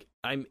 And like,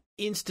 I'm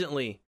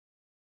instantly,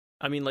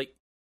 I mean, like,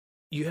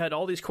 you had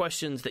all these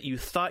questions that you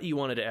thought you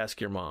wanted to ask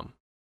your mom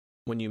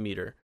when you meet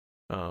her.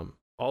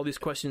 All these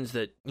questions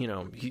that, you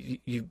know,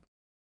 you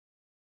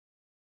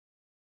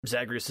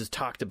Zagreus has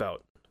talked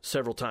about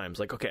several times.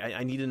 Like, okay,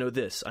 I need to know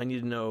this. I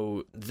need to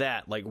know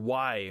that. Like,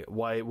 why,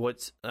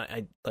 what's,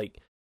 I like,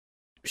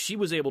 she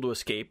was able to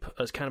escape.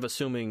 I was kind of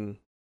assuming,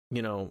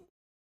 you know,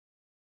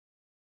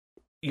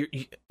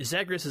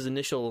 Zagreus'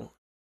 initial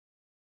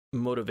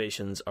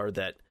motivations are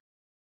that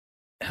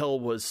hell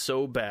was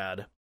so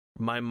bad,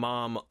 my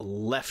mom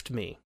left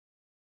me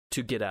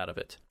to get out of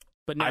it.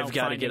 But now I've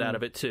got to get out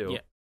of it too. Yeah,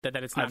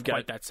 that it's not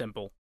quite that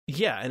simple.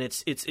 Yeah, and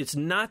it's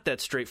not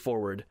that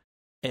straightforward.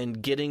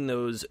 And getting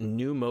those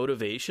new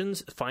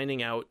motivations,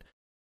 finding out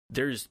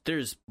there's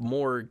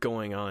more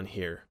going on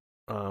here.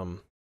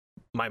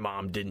 My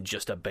mom didn't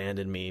just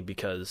abandon me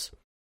because,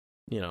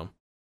 you know,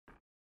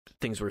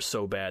 things were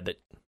so bad that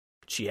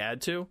she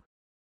had to.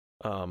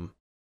 And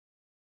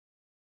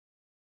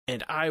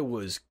I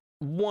was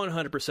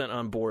 100%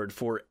 on board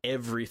for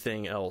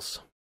everything else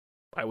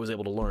I was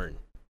able to learn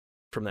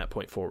from that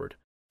point forward.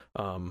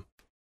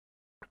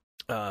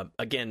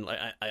 Again,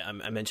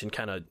 I mentioned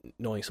kind of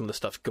knowing some of the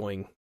stuff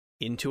going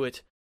into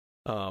it,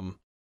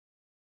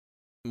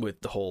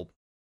 with the whole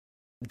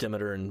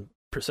Demeter and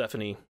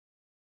Persephone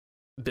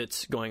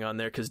bits going on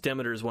there, because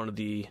Demeter is one of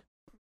the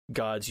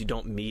gods you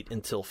don't meet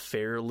until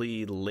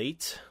fairly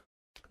late,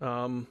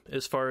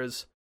 as far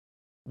as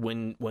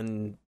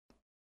when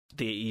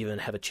they even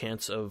have a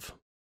chance of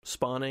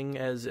spawning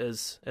as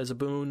a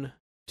boon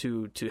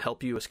to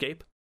help you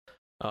escape.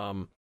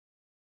 But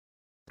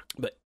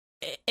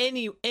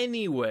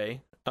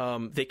anyway,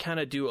 they kind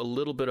of do a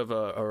little bit of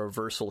a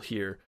reversal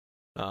here,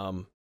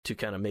 to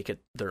kind of make it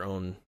their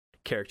own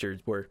character,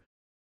 where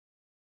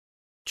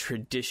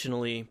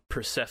traditionally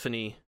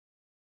Persephone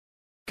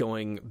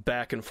going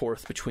back and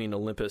forth between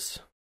Olympus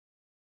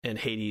and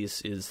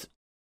Hades is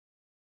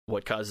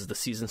what causes the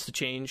seasons to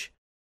change.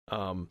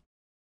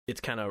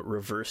 It's kind of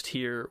reversed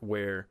here,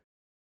 where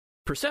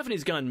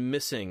Persephone's gone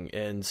missing,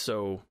 and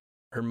so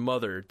her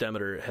mother,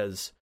 Demeter,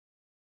 has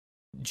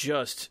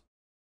just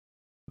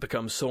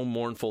become so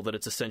mournful that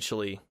it's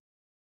essentially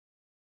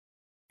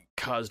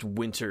caused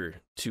winter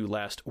to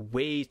last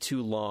way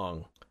too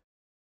long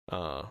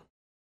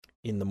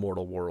in the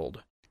mortal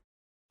world.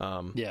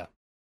 Yeah.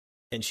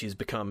 And she's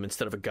become,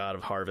 instead of a god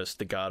of harvest,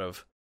 the god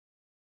of...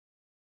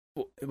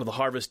 Well, the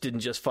harvest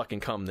didn't just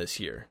fucking come this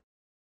year.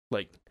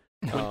 Like...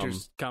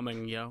 Winter's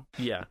coming, yo.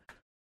 Yeah.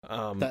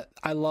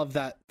 I love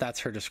that that's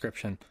her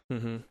description.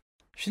 Mm-hmm.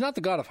 She's not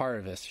the god of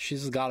harvest.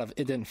 She's the god of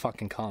it didn't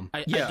fucking come.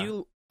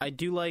 I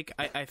do like,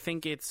 I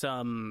think it's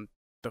the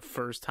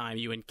first time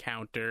you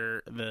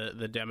encounter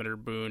the Demeter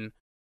boon,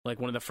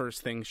 like one of the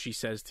first things she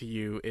says to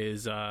you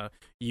is,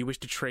 you wish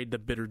to trade the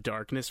bitter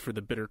darkness for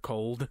the bitter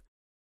cold.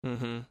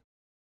 Mm-hmm.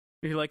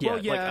 You're like, well,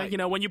 yeah, like, you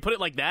know, when you put it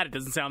like that, it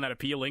doesn't sound that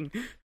appealing.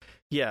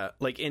 Yeah,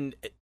 like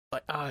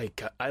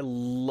I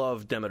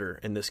love Demeter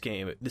in this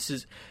game. This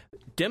is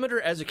Demeter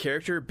as a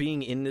character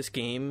being in this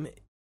game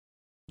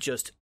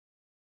just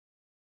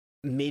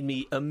made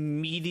me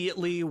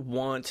immediately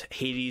want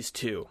Hades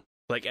 2.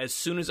 Like, as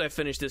soon as I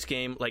finish this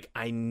game, like,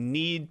 I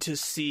need to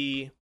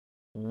see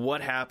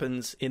what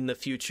happens in the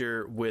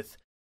future with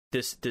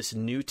this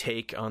new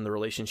take on the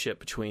relationship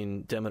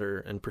between Demeter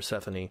and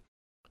Persephone.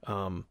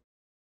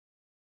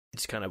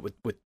 It's kind of with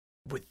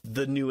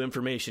the new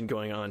information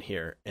going on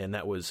here, and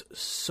that was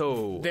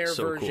their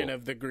version cool.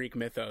 of the Greek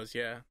mythos.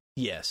 Yeah.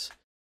 Yes.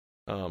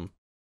 I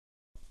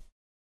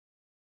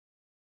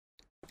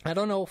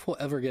don't know if we'll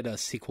ever get a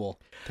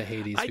sequel to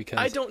Hades, because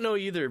I don't know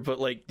either, but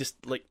like,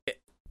 just like,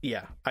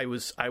 yeah, I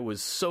was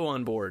so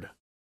on board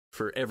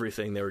for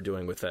everything they were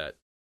doing with that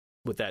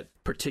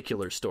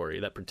particular story,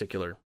 that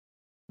particular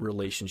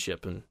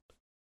relationship, and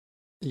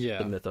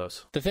the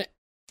mythos.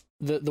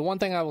 The one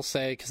thing I will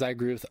say, because I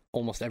agree with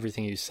almost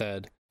everything you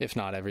said, if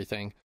not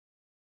everything,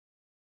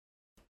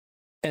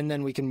 and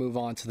then we can move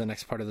on to the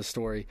next part of the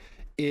story,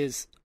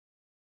 is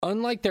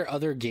unlike their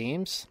other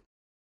games,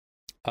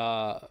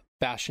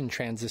 Bastion,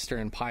 Transistor,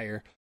 and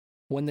Pyre,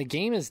 when the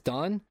game is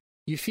done,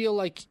 you feel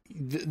like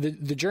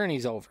the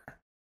journey's over.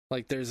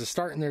 Like, there's a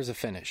start and there's a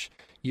finish.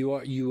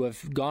 You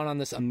have gone on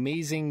this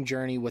amazing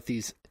journey with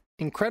these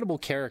incredible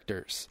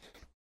characters,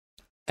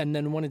 and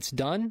then when it's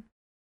done,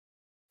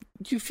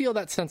 you feel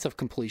that sense of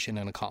completion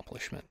and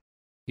accomplishment.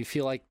 You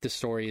feel like the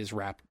story is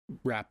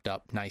wrapped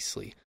up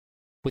nicely.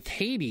 With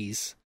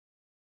Hades,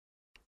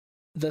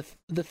 the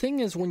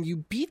thing is, when you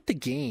beat the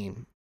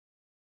game,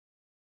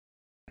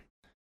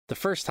 the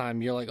first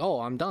time you're like,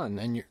 oh, I'm done,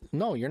 and you're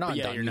not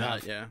done. You're you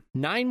not. have Yeah.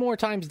 9 more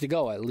times to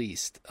go at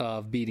least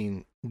of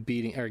beating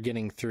or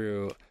getting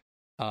through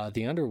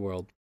the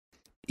underworld.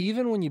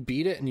 Even when you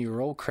beat it and you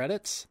roll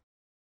credits,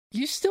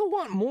 you still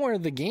want more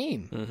of the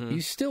game. Mm-hmm.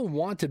 You still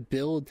want to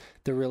build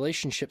the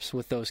relationships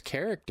with those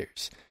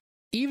characters.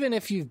 Even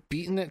if you've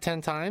beaten it 10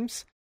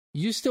 times,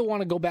 you still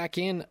want to go back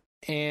in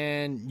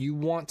and you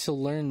want to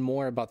learn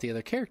more about the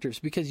other characters,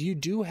 because you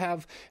do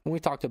have, and we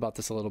talked about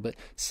this a little bit,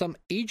 some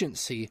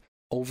agency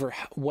over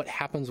what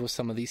happens with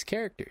some of these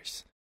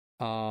characters.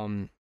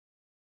 Oh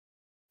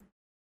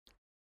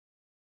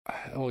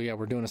yeah,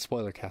 we're doing a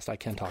spoiler cast. I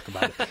can talk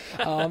about it.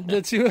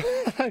 The two,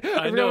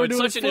 I know, it's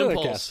such an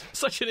impulse.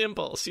 Such an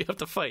impulse. You have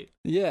to fight.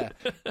 Yeah,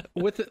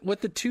 with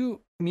the 2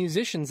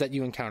 musicians that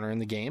you encounter in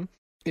the game,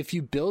 if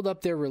you build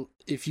up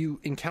if you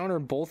encounter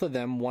both of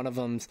them, one of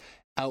them's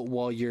out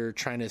while you're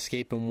trying to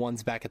escape, and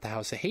one's back at the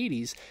House of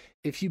Hades.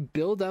 If you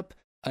build up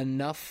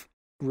enough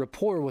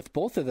rapport with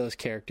both of those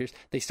characters,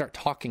 they start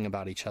talking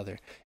about each other,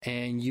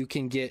 and you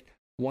can get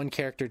one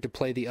character to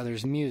play the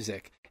other's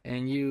music,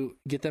 and you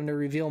get them to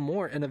reveal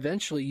more, and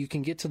eventually you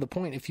can get to the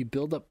point, if you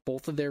build up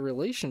both of their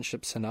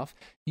relationships enough,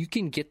 you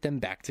can get them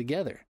back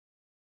together.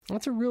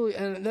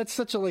 And that's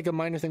such a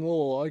minor thing.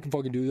 Oh, I can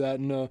fucking do that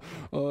in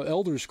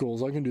Elder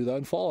Scrolls. I can do that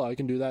in Fallout. I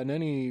can do that in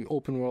any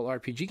open world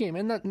RPG game.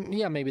 And that,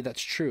 yeah, maybe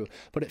that's true,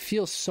 but it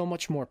feels so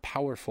much more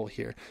powerful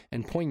here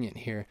and poignant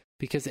here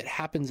because it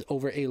happens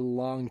over a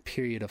long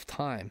period of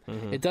time.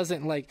 Mm-hmm. It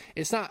doesn't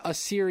it's not a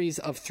series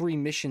of 3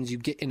 missions you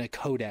get in a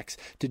codex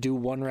to do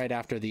one right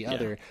after the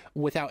other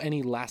without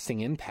any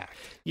lasting impact.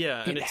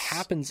 Yeah, and it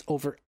happens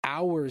over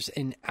hours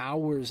and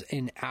hours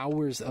and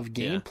hours of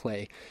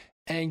gameplay. Yeah.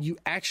 And you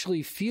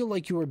actually feel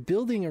like you are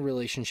building a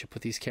relationship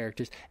with these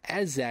characters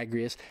as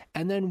Zagreus.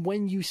 And then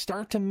when you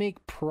start to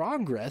make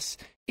progress,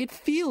 it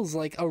feels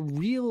like a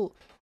real,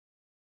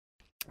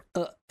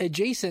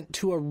 adjacent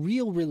to a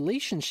real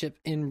relationship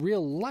in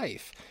real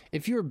life.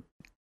 If you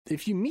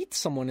meet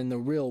someone in the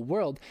real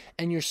world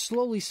and you're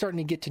slowly starting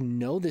to get to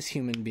know this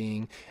human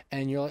being,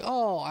 and you're like,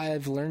 oh,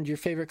 I've learned your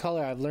favorite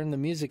color, I've learned the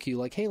music you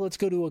like, hey, let's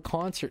go to a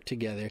concert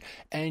together.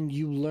 And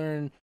you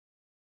learn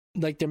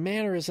their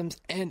mannerisms,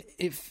 and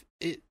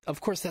of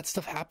course that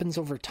stuff happens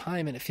over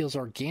time and it feels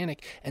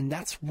organic, and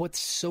that's what's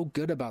so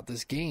good about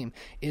this game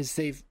is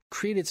they've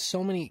created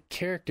so many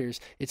characters.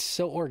 It's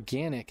so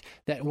organic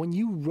that when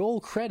you roll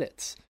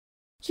credits,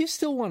 you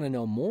still want to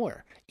know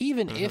more.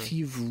 Even if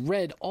you've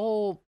read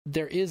all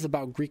there is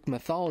about Greek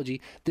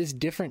mythology, this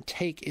different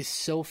take is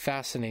so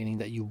fascinating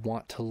that you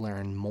want to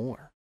learn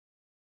more.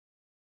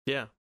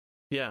 Yeah.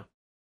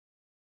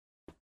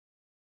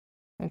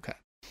 Okay.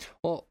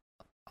 Well,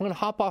 I'm going to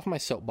hop off my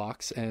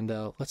soapbox and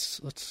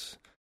let's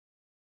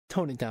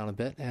tone it down a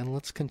bit and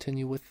let's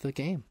continue with the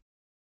game.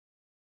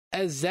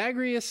 As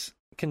Zagreus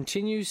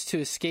continues to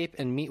escape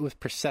and meet with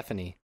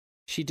Persephone,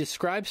 she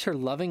describes her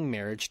loving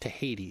marriage to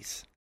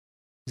Hades.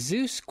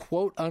 Zeus,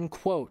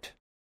 quote-unquote,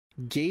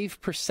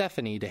 gave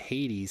Persephone to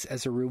Hades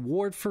as a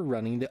reward for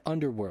running the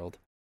underworld.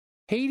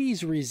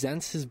 Hades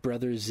resents his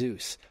brother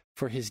Zeus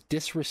for his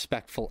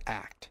disrespectful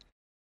act.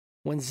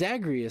 When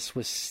Zagreus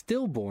was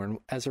stillborn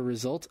as a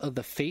result of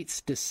the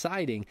fates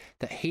deciding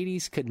that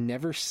Hades could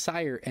never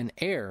sire an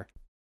heir,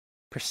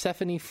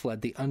 Persephone fled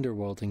the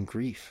underworld in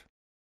grief.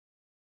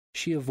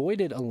 She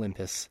avoided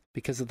Olympus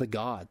because of the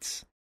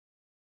gods.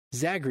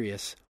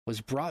 Zagreus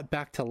was brought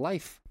back to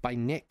life by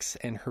Nyx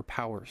and her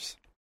powers.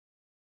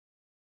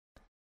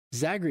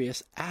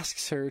 Zagreus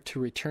asks her to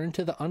return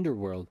to the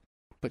underworld,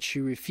 but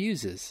she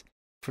refuses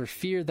for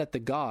fear that the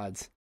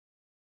gods,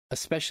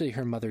 especially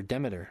her mother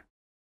Demeter,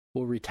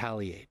 will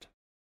retaliate.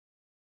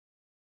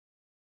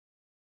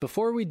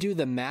 Before we do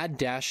the mad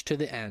dash to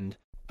the end,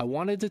 I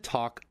wanted to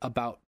talk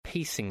about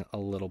pacing a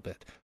little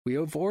bit. We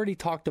have already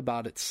talked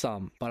about it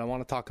some, but I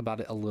want to talk about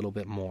it a little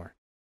bit more.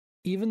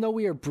 Even though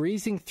we are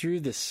breezing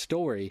through this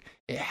story,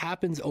 it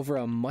happens over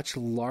a much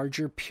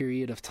larger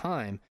period of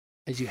time,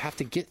 as you have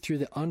to get through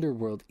the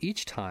underworld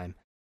each time,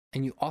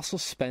 and you also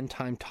spend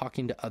time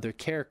talking to other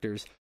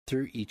characters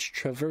through each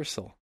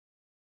traversal.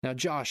 Now,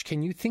 Josh,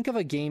 can you think of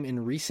a game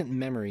in recent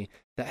memory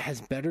that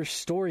has better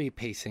story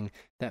pacing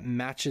that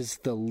matches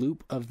the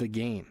loop of the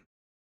game?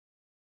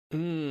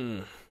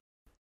 I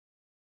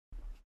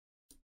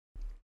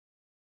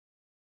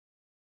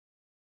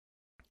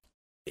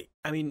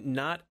mean,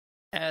 not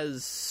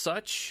as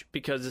such,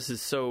 because this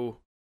is so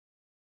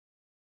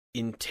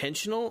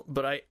intentional,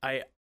 but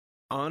I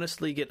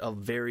honestly get a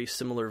very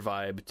similar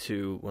vibe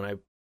to when I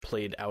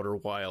played Outer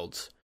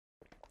Wilds.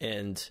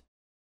 And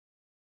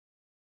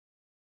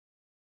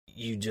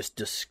you just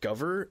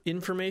discover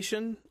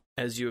information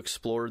as you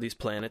explore these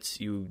planets.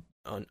 You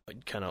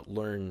kind of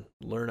learn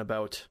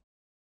about,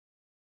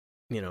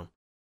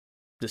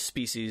 the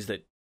species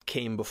that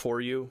came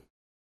before you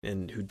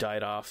and who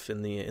died off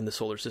in the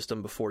solar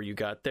system before you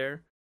got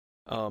there.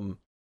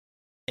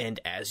 And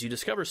as you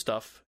discover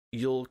stuff,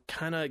 you'll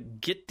kind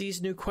of get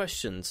these new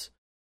questions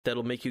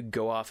that'll make you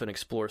go off and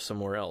explore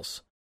somewhere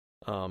else.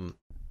 And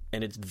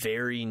it's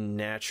very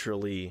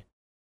naturally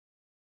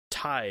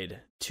tied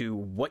to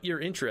what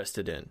you're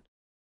interested in.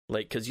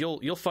 Like, because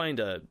you'll find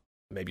a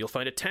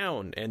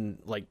town, and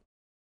like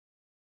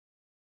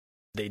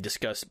they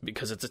discuss,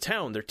 because it's a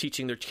town, they're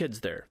teaching their kids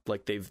there.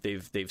 Like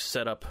they've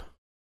set up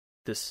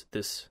this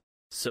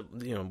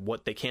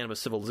what they can of a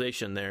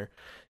civilization there,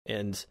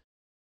 and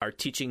are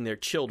teaching their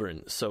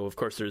children. So of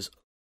course there's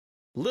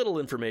little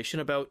information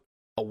about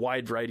a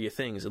wide variety of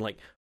things, and like,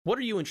 what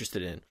are you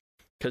interested in?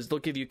 Because they'll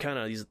give you kind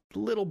of these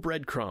little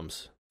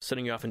breadcrumbs,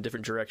 setting you off in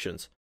different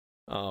directions.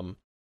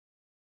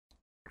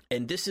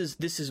 And this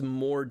is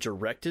more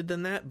directed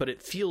than that, but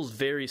it feels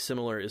very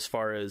similar as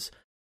far as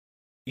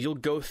you'll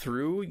go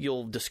through,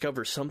 you'll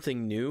discover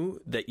something new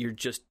that you're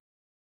just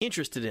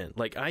interested in.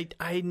 Like,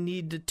 I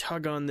need to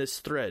tug on this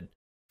thread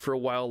for a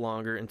while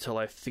longer until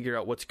I figure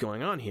out what's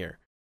going on here.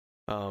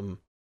 And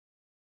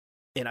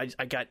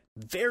I got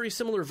very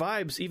similar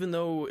vibes, even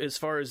though as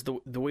far as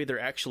the way they're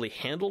actually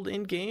handled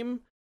in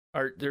game,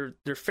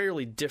 they're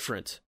fairly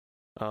different,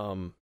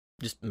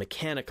 just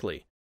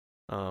mechanically.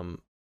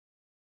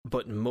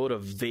 But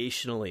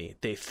motivationally,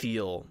 they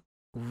feel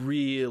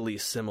really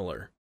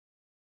similar.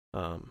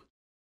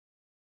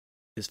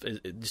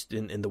 Just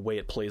in the way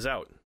it plays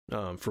out,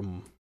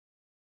 from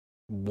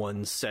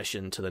one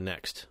session to the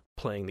next,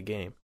 playing the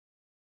game.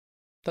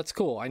 That's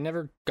cool. I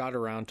never got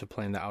around to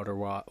playing the Outer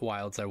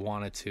Wilds. I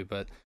wanted to,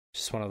 but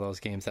just one of those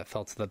games that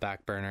fell to the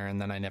back burner,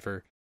 and then I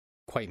never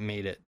quite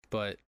made it.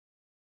 But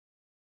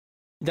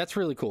that's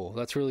really cool.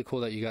 That's really cool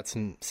that you got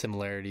some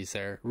similarities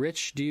there.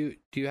 Rich, do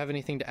you have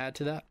anything to add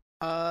to that?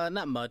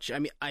 Not much. I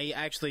mean,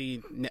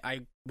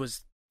 I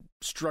was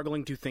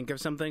struggling to think of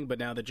something, but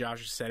now that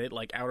Josh said it,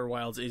 like, Outer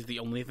Wilds is the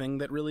only thing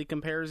that really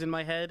compares in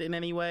my head in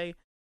any way.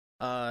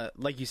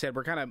 Like you said,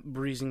 we're kind of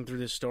breezing through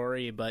the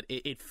story, but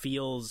it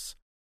feels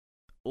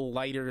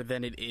lighter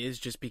than it is,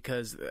 just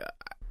because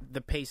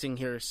the pacing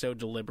here is so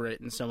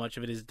deliberate, and so much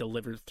of it is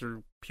delivered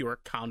through pure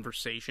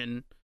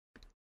conversation.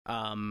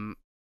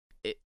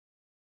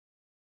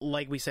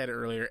 Like we said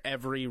earlier,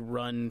 every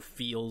run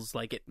feels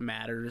like it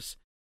matters.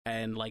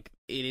 And, like,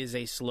 it is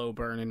a slow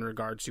burn in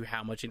regards to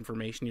how much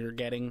information you're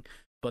getting,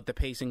 but the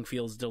pacing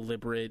feels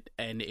deliberate,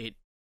 and it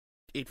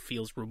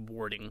feels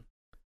rewarding.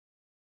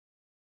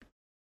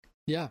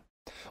 Yeah.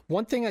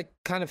 One thing I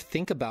kind of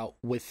think about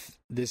with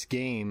this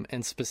game,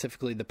 and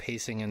specifically the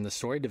pacing and the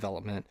story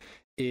development,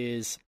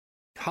 is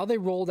how they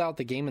rolled out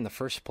the game in the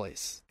first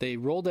place. They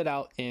rolled it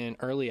out in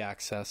early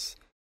access.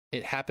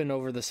 It happened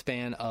over the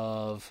span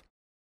of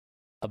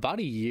about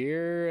a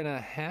year and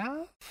a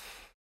half?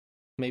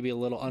 Maybe a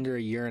little under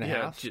a year and a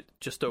half.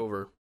 Just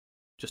over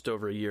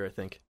a year, I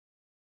think.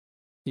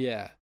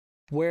 Yeah,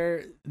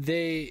 where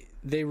they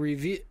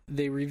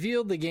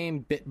revealed the game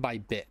bit by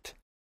bit,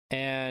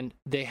 and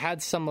they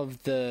had some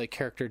of the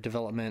character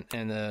development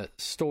and the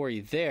story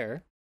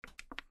there,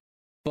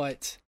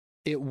 but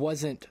it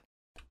wasn't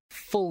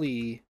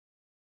fully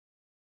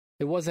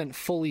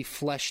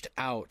fleshed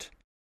out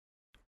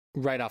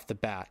right off the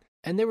bat.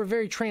 And they were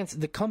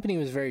the company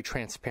was very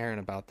transparent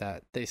about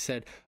that. They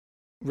said,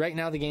 right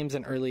now the game's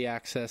in early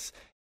access.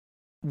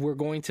 We're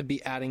going to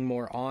be adding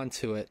more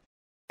onto it.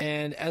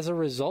 And as a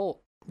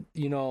result,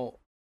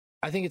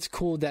 I think it's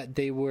cool that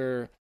they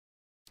were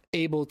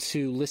able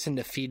to listen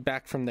to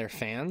feedback from their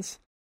fans,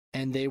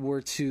 and they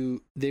were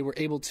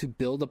able to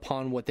build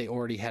upon what they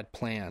already had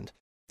planned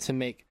to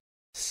make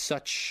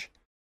such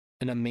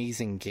an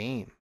amazing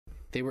game.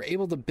 They were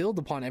able to build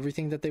upon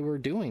everything that they were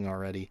doing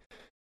already.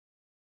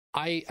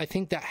 I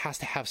think that has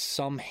to have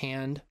some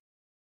hand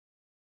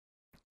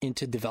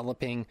into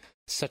developing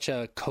such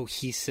a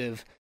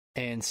cohesive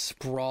and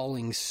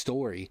sprawling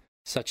story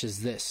such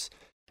as this.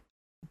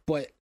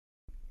 But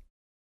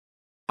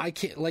I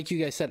can't, like you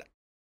guys said,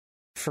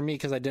 for me,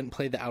 because I didn't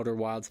play the Outer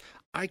Wilds,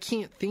 I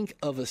can't think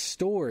of a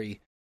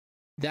story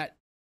that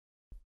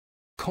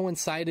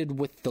coincided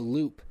with the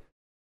loop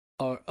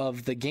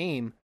of the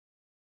game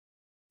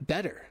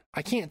better.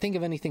 I can't think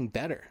of anything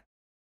better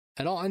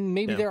at all. And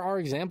maybe there are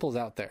examples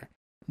out there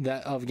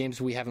of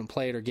games we haven't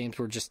played, or games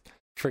we're just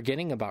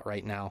forgetting about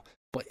right now,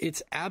 but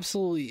it's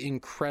absolutely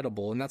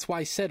incredible. And that's why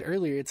I said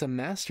earlier, it's a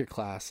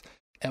masterclass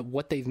at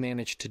what they've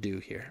managed to do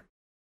here.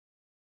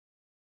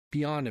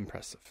 Beyond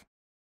impressive.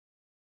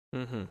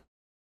 Mm-hmm.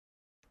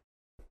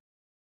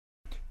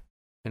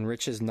 And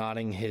Rich is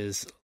nodding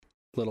his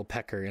little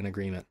pecker in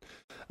agreement.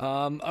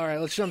 All right,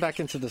 let's jump back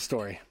into the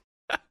story.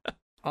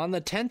 On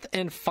the 10th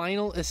and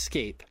final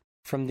escape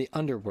from the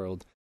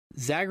underworld,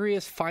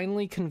 Zagreus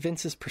finally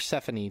convinces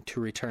Persephone to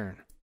return.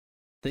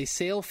 They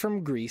sail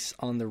from Greece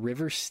on the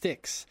river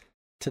Styx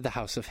to the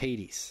house of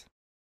Hades.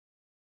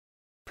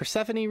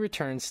 Persephone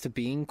returns to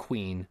being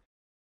queen,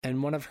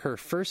 and one of her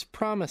first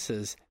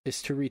promises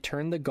is to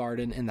return the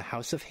garden in the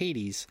house of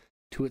Hades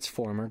to its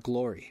former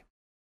glory.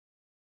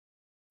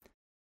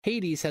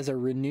 Hades has a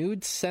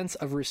renewed sense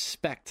of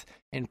respect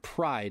and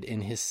pride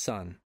in his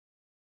son.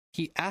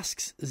 He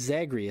asks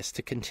Zagreus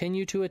to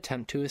continue to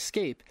attempt to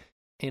escape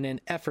in an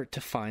effort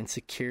to find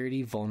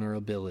security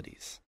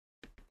vulnerabilities.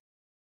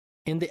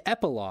 In the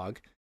epilogue,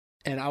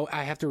 and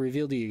I have to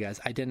reveal to you guys,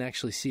 I didn't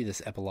actually see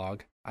this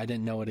epilogue. I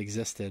didn't know it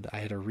existed. I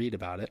had to read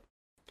about it.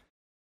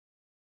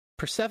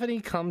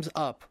 Persephone comes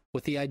up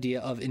with the idea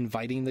of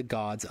inviting the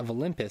gods of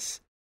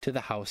Olympus to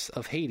the house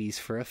of Hades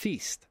for a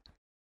feast.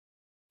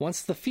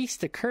 Once the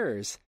feast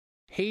occurs,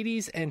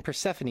 Hades and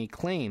Persephone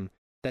claim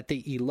that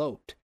they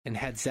eloped and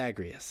had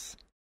Zagreus.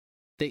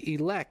 They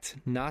elect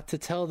not to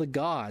tell the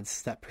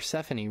gods that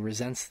Persephone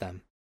resents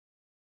them.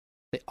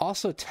 They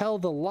also tell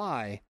the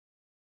lie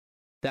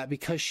that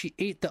because she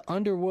ate the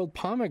underworld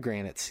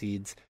pomegranate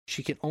seeds,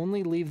 she can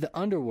only leave the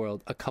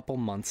underworld a couple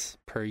months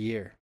per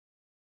year.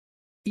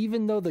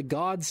 Even though the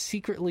gods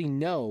secretly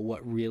know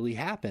what really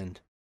happened,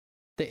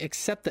 they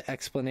accept the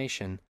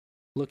explanation,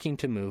 looking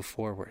to move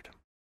forward.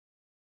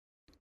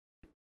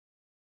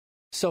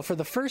 So for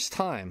the first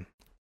time,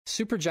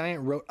 Supergiant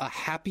wrote a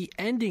happy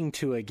ending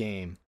to a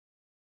game.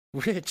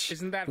 Rich,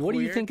 Isn't that what do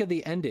you weird? think of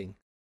the ending?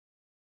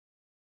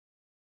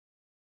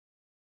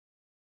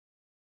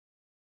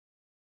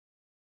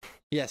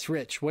 Yes,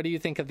 Rich, what do you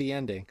think of the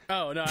ending?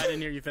 Oh, no, I didn't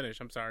hear you finish.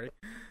 I'm sorry.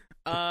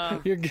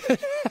 You're good.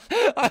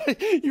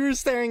 You were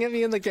staring at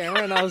me in the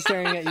camera, and I was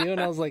staring at you, and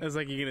I was like, I was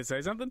like, you going to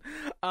say something?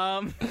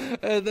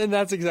 and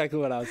that's exactly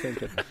what I was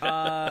thinking.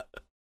 I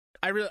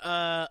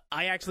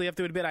actually have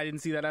to admit I didn't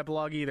see that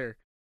epilogue either.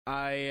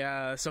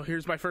 So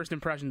here's my first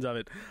impressions of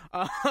it.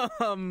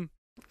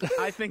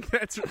 I think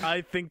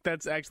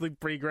that's actually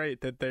pretty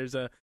great that there's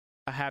a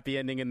happy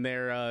ending in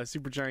there.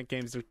 Supergiant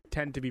games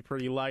tend to be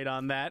pretty light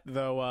on that,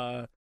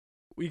 though.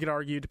 We could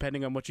argue,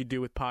 depending on what you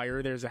do with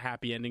Pyre, there's a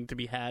happy ending to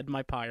be had.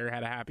 My Pyre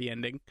had a happy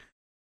ending.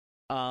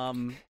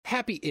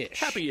 Happy-ish.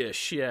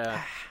 Happy-ish,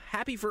 yeah.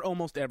 Happy for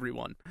almost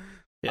everyone.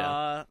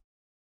 Yeah.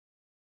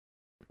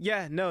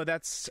 Yeah, no,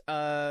 that's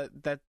kind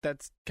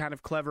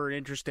of clever and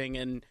interesting,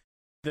 and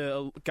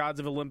the gods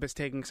of Olympus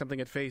taking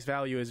something at face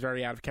value is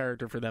very out of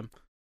character for them.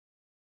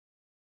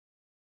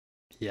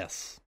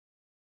 Yes,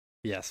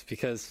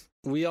 because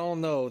we all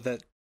know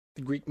that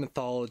Greek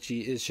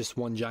mythology is just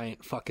one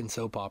giant fucking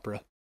soap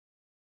opera.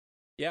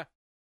 Yeah.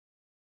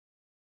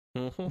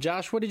 Mm-hmm.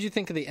 Josh, what did you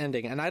think of the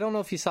ending? And I don't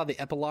know if you saw the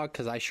epilogue,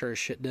 because I sure as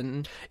shit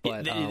didn't. But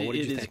what did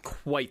you think? It is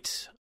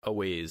quite a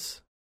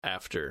ways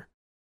after.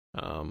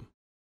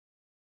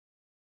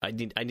 I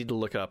need to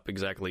look up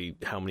exactly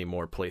how many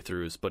more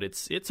playthroughs, but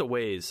it's a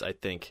ways, I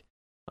think,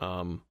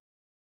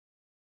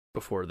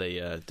 before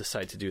they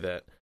decide to do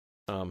that.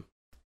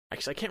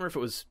 Actually, I can't remember if it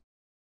was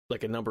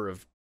like a number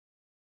of.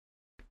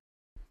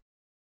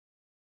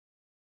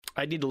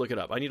 I need to look it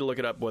up. I need to look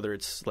it up whether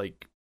it's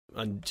like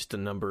just a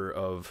number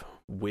of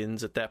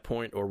wins at that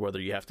point, or whether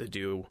you have to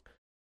do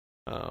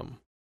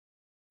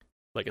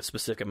like a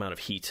specific amount of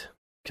heat,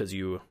 because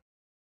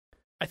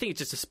I think it's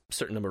just a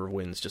certain number of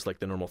wins, just like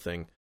the normal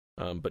thing.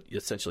 But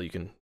essentially, you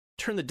can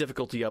turn the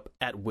difficulty up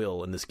at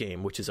will in this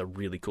game, which is a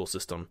really cool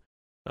system.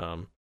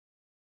 But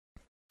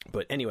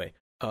anyway,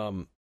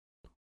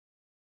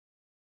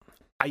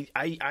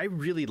 I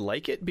really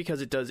like it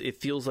because it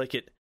feels like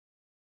it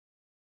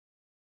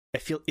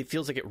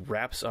feels like it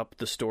wraps up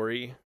the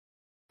story,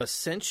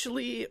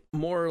 essentially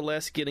more or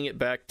less getting it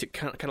back to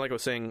kind of like I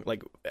was saying,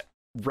 like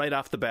right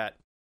off the bat,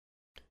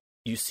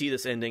 you see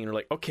this ending and you're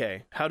like,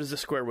 okay, how does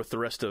this square with the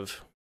rest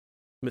of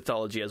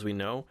mythology as we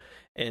know?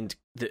 And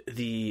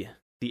the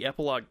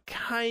epilogue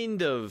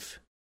kind of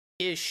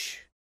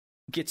ish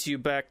gets you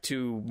back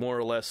to more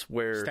or less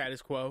where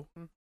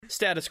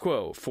status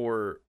quo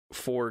for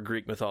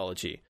Greek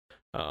mythology.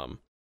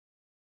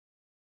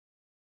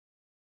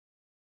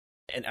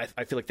 And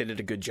I feel like they did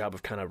a good job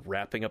of kind of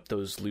wrapping up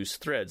those loose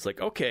threads. Like,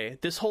 okay,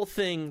 this whole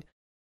thing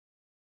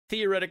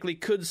theoretically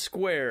could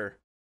square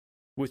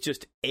with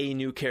just a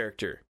new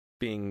character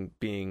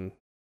being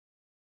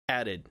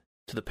added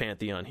to the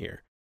pantheon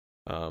here.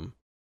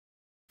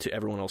 To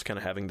everyone else kind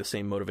of having the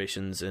same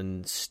motivations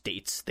and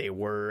states they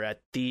were at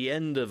the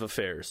end of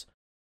affairs.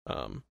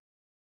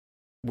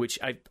 Which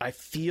I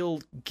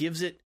feel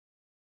gives it...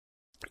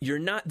 You're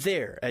not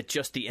there at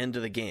just the end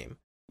of the game.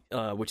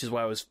 Which is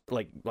why I was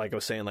like I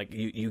was saying, like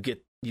you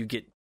get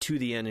to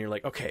the end and you're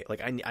like, okay,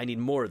 like I need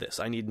more of this.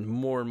 I need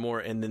more and more,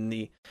 and then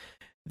the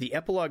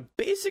epilogue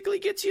basically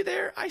gets you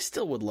there. I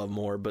still would love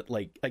more, but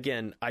like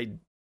again,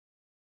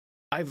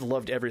 I've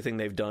loved everything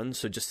they've done,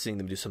 so just seeing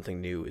them do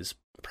something new is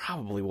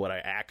probably what I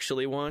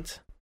actually want.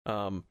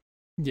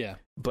 Yeah.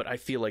 But I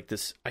feel like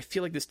this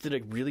did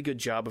a really good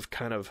job of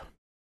kind of,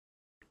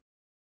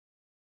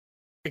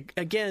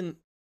 again,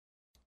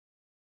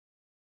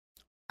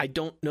 I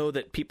don't know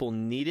that people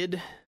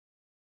needed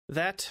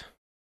that.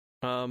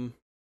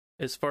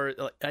 As far as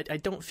I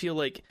don't feel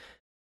like,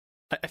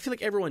 I feel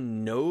like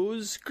everyone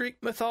knows Greek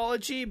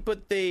mythology,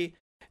 but they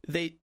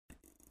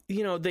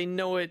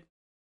know it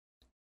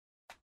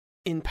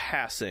in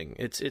passing.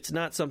 It's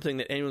not something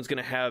that anyone's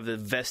going to have a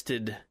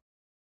vested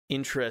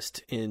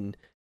interest in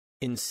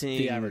seeing.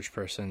 The average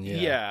person, yeah.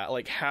 Yeah,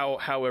 like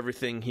how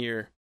everything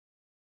here,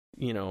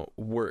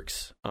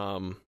 works.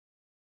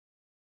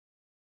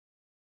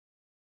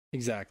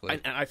 Exactly.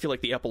 I feel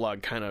like the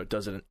epilogue kind of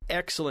does an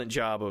excellent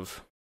job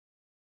of,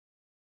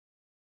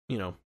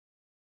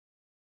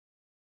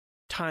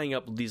 tying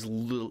up these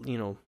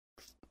little,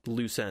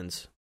 loose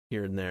ends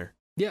here and there.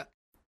 Yeah,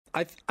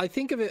 I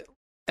think of it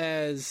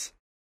as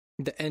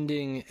the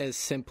ending as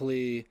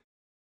simply,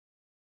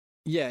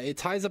 yeah, it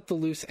ties up the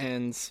loose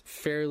ends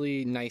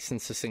fairly nice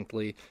and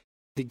succinctly.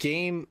 The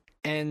game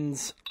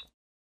ends,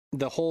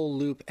 the whole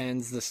loop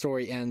ends, the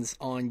story ends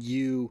on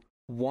you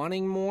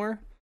wanting more,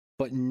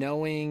 but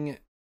knowing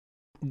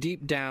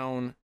deep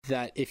down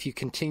that if you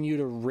continue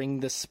to wring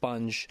the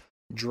sponge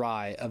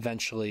dry,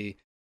 eventually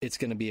it's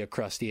going to be a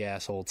crusty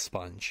ass old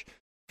sponge,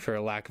 for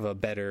lack of a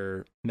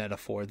better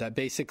metaphor. That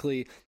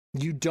basically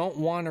you don't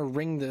want to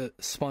wring the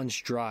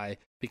sponge dry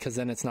because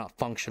then it's not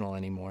functional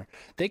anymore.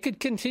 They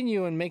could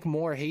continue and make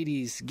more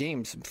Hades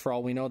games. For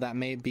all we know, that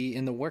may be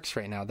in the works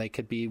right now. They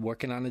could be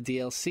working on a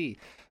DLC.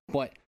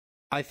 But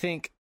I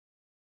think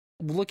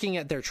looking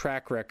at their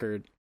track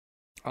record,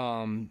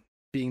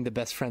 being the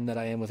best friend that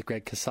I am with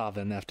Greg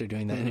Kasavin after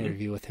doing that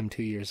interview with him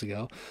 2 years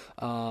ago,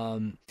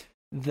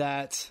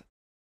 that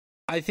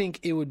I think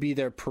it would be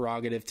their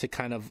prerogative to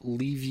kind of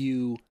leave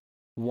you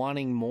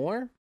wanting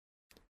more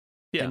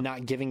and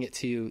not giving it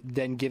to you,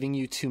 then giving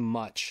you too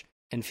much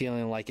and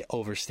feeling like it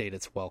overstayed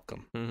its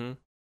welcome.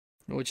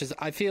 Which is,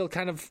 I feel,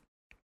 kind of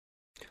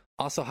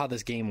also how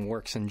this game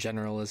works in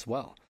general as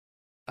well.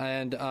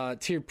 And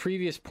to your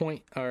previous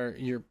point, or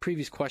your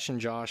previous question,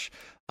 Josh,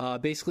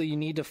 basically you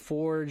need to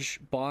forge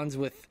bonds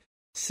with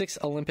 6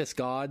 Olympus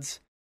gods,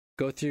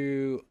 go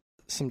through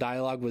some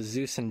dialogue with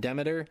Zeus and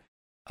Demeter.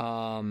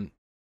 From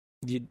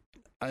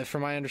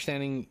my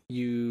understanding,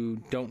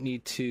 you don't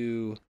need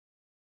to...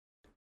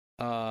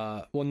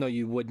 well, no,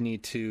 you would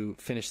need to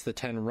finish the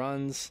 10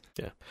 runs.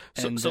 Yeah.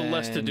 So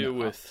less to do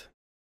with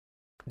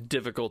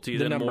difficulty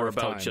than more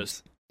about times.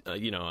 Just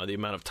the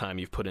amount of time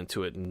you've put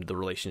into it and the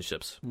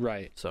relationships.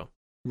 Right. So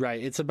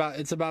right. It's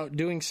about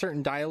doing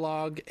certain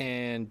dialogue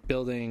and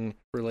building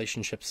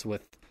relationships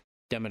with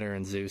Demeter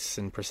and Zeus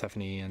and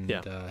Persephone and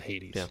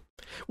Hades. Yeah.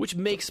 Which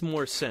makes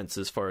more sense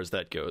as far as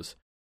that goes.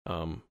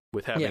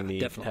 With having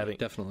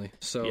definitely.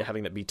 So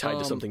having that be tied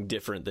to something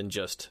different than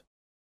just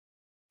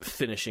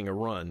finishing a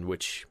run,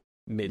 which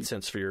made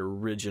sense for your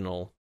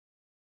original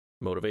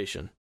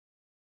motivation.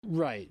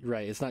 Right.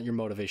 It's not your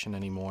motivation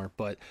anymore.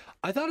 But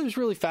I thought it was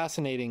really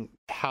fascinating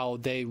how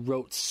they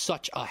wrote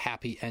such a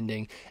happy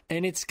ending.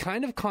 And it's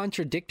kind of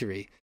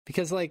contradictory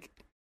because, like,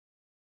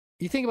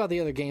 you think about the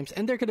other games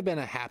and there could have been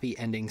a happy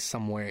ending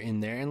somewhere in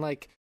there. And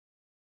like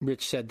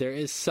Rich said, there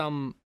is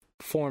some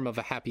form of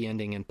a happy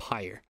ending in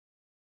Pyre.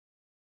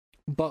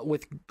 But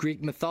with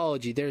Greek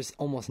mythology, there's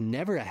almost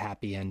never a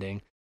happy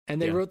ending.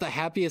 And they wrote the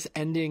happiest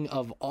ending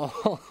of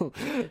all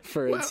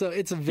for it. So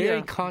it's a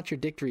very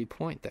contradictory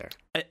point there.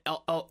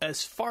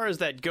 As far as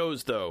that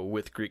goes, though,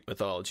 with Greek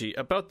mythology,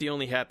 about the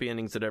only happy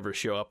endings that ever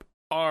show up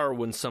are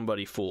when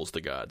somebody fools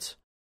the gods.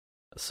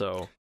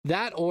 So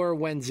that, or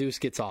when Zeus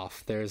gets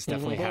off, there's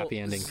definitely a happy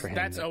ending for him.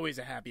 That's always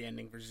a happy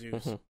ending for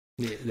Zeus.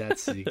 Yeah,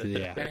 that's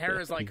And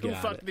Hera's like, who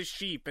fucked this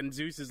sheep? And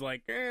Zeus is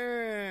like,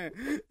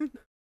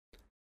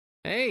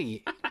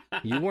 Hey,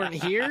 you weren't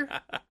here?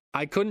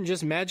 I couldn't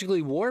just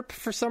magically warp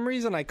for some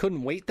reason. I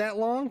couldn't wait that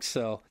long,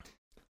 so...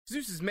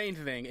 Zeus's main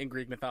thing in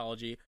Greek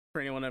mythology,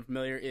 for anyone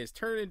unfamiliar, is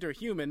turn into a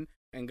human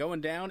and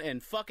going down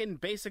and fucking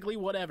basically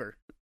whatever.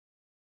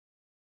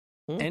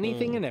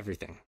 Anything and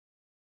everything.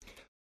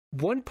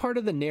 One part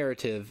of the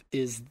narrative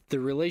is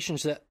the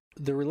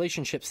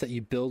relationships that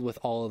you build with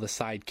all of the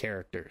side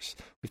characters.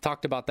 We've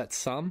talked about that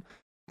some,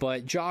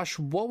 but Josh,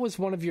 what was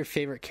one of your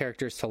favorite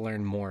characters to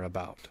learn more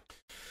about?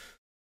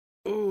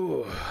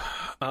 Ooh,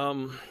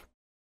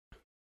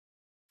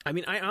 I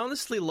mean, I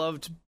honestly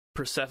loved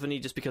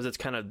Persephone just because it's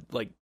kind of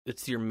like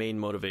it's your main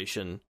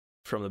motivation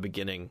from the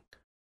beginning.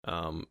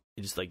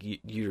 It's like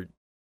you're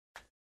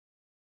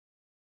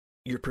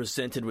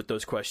presented with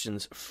those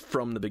questions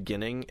from the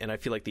beginning, and I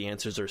feel like the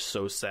answers are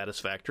so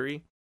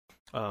satisfactory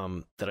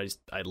that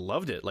I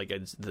loved it. Like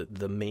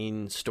the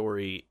main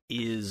story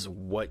is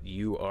what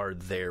you are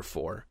there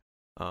for,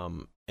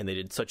 and they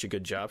did such a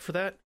good job for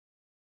that.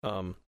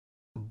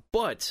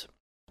 But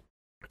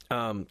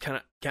kind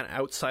of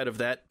outside of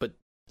that, but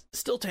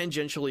still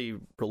tangentially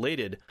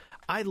related,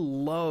 I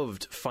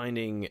loved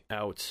finding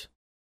out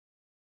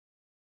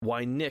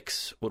why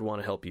Nyx would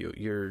want to help you.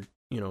 Your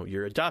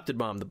adopted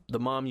mom, the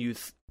mom you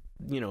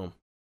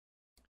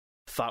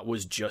thought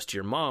was just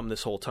your mom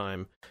this whole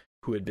time,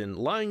 who had been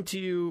lying to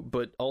you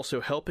but also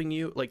helping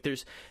you. Like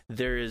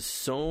there is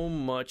so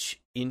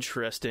much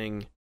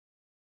interesting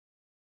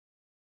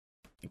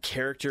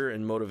character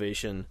and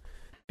motivation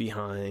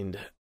behind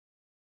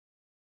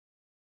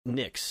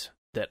Nyx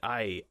that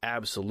I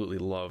absolutely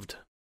loved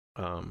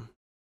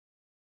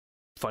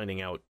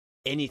finding out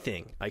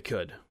anything I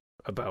could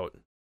about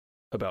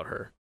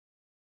her.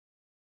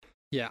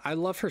 Yeah, I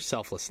love her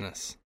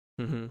selflessness.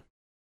 Mm-hmm.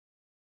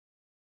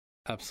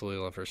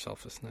 Absolutely love her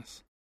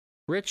selflessness.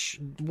 Rich,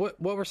 what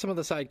were some of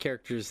the side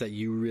characters that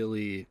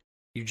you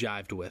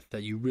jived with,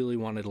 that you really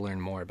wanted to learn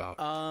more about?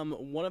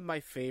 One of my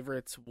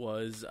favorites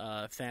was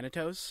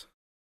Thanatos,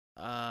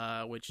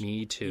 which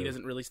Me too. He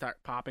doesn't really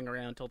start popping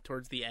around until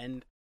towards the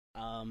end.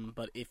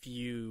 But if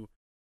you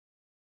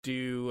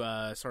do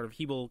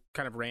he will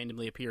kind of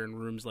randomly appear in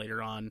rooms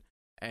later on,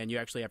 and you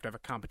actually have to have a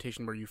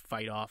competition where you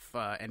fight off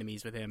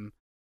enemies with him.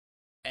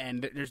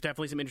 And there's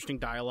definitely some interesting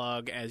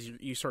dialogue as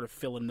you sort of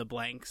fill in the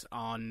blanks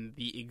on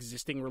the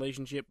existing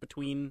relationship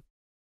between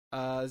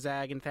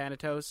Zag and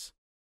Thanatos.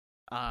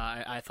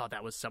 I thought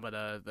that was some of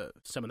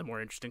the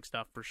more interesting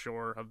stuff for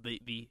sure of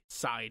the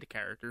side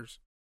characters.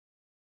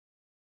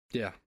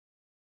 Yeah.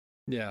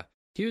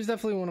 He was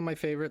definitely one of my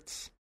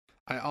favorites.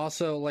 I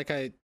also, like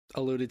I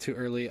alluded to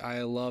earlier,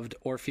 I loved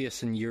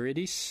Orpheus and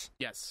Eurydice.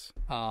 Yes.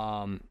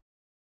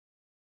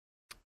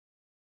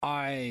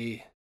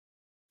 I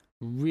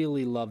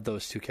really love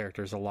those two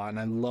characters a lot, and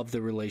I love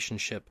the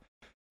relationship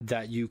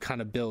that you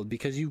kind of build,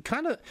 because you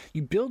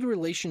build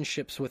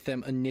relationships with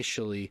them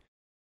initially,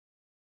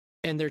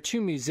 and they're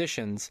two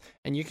musicians,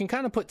 and you can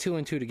kind of put two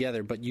and two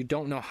together, but you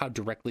don't know how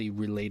directly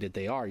related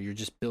they are. You're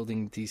just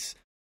building these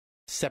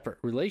separate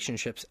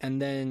relationships,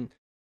 and then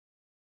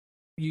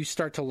you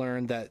start to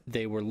learn that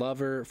they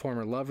were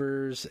former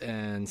lovers,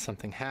 and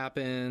something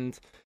happened,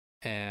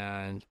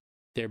 and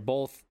they're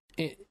both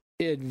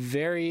at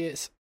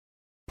various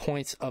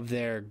points of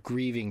their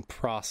grieving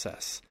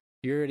process.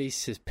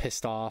 Eurydice is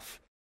pissed off,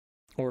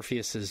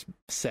 Orpheus is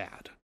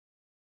sad.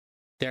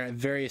 They're at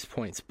various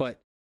points,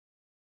 but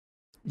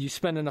you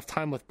spend enough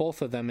time with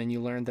both of them and you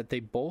learn that they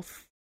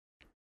both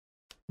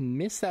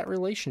miss that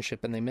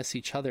relationship, and they miss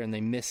each other, and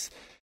they miss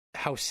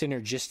how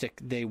synergistic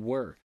they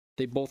were.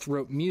 They both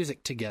wrote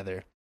music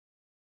together.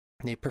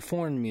 They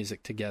performed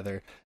music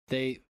together.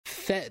 They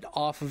fed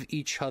off of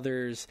each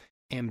other's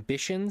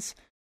ambitions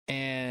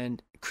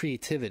and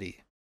creativity.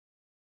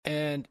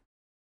 And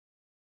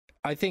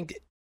I think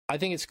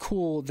it's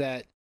cool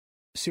that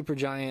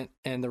Supergiant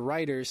and the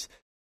writers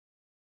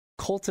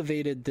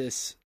cultivated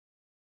this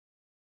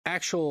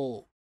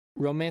actual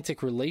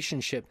romantic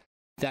relationship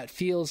that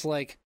feels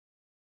like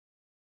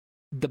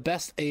the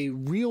best a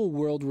real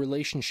world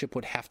relationship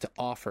would have to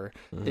offer.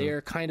 Mm-hmm. They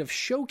are kind of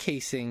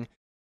showcasing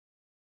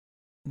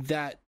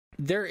that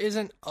there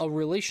isn't a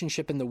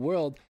relationship in the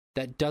world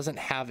that doesn't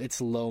have its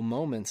low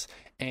moments,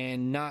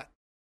 and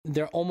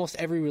almost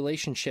every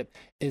relationship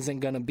isn't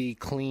going to be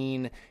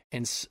clean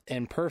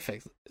and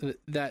perfect.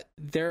 That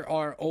there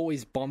are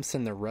always bumps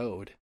in the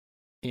road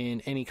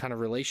in any kind of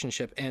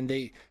relationship, and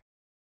they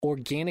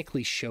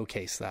organically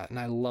showcase that, and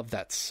I love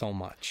that so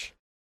much.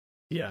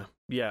 Yeah.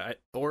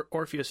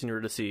 Orpheus and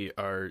Eurydice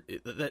are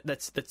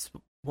that's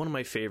one of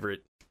my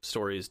favorite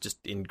stories just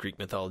in Greek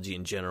mythology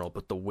in general,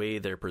 but the way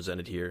they're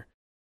presented here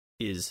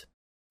is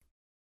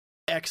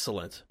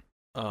excellent.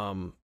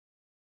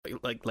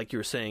 Like you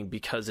were saying,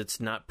 because it's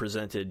not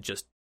presented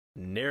just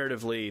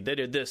narratively, they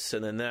did this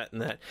and then that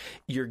and that.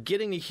 You're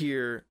getting to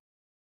hear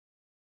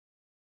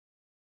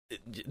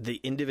the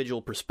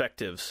individual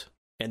perspectives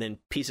and then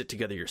piece it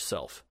together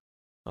yourself.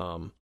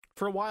 For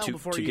a while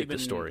before you get even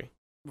the story.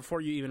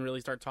 Before you even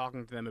really start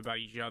talking to them about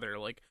each other,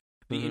 like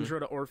the intro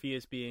to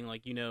Orpheus being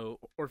like,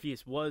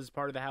 Orpheus was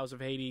part of the House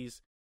of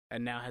Hades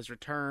and now has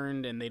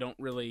returned, and they don't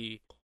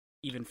really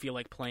even feel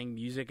like playing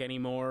music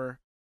anymore.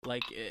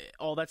 Like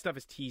all that stuff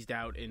is teased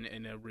out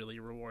in a really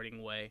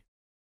rewarding way.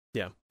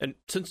 Yeah, and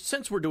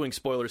since we're doing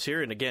spoilers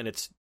here, and again,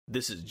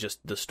 this is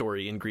just the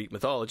story in Greek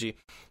mythology.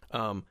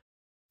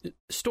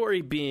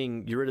 Story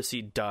being Eurydice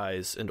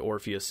dies and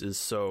Orpheus is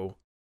so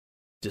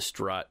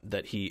distraught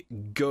that he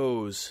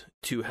goes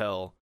to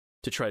hell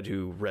to try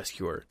to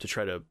rescue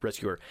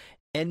her,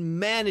 and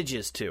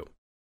manages to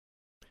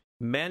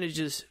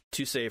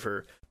save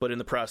her, but in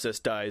the process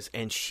dies,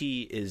 and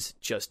she is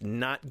just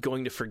not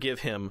going to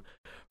forgive him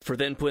for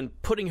then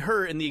putting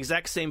her in the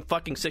exact same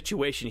fucking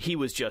situation he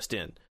was just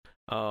in.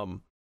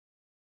 And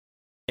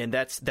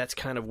that's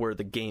kind of where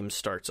the game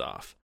starts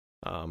off.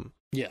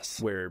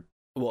 Yes. Where,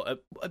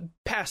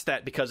 past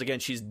that, because again,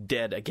 she's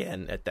dead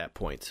again at that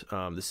point.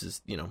 This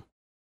is,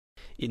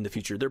 in the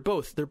future. They're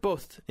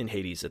both in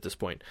Hades at this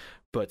point,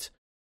 but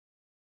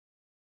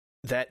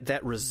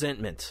that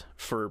resentment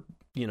for,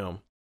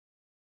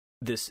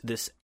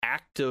 this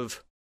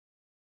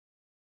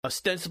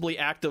ostensibly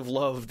act of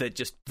love that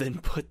just then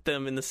put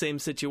them in the same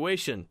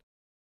situation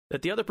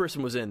that the other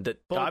person was in, that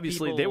both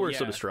obviously people, they were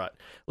so distraught.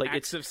 Like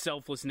acts of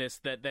selflessness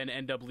that then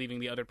end up leaving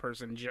the other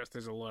person just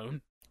as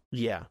alone.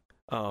 Yeah.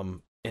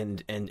 And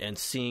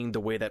seeing the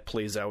way that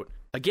plays out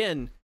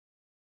again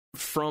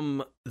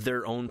from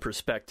their own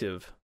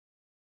perspective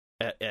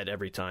at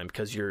every time,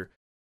 because you're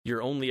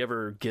only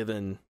ever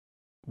given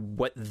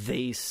what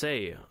they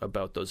say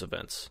about those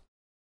events.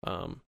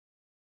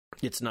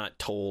 It's not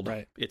told.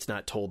 Right. It's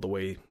not told the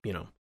way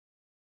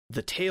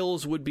the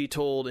tales would be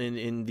told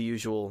in the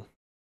usual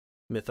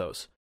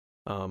mythos.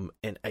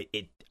 And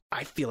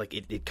I feel like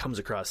it comes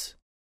across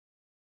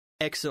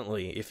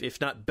excellently,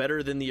 if not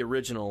better than the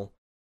original.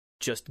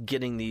 Just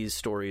getting these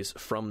stories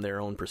from their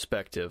own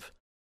perspective,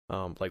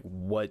 like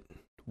what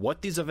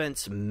these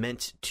events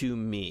meant to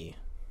me,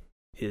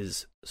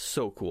 is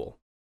so cool.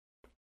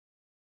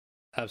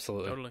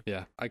 Absolutely. Totally.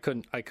 Yeah, I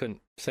couldn't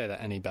say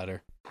that any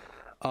better.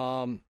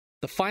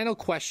 The final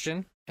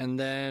question, and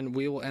then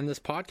we will end this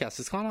podcast.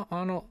 It's gone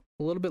on a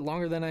a little bit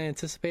longer than I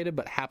anticipated,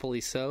 but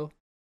happily so.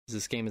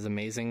 This game is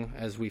amazing,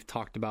 as we've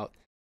talked about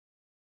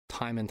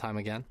time and time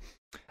again.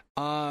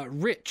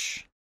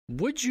 Rich,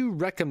 would you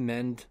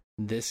recommend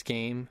this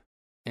game,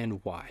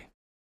 and why?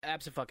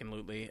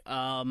 Absolutely.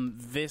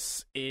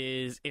 This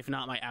is, if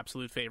not my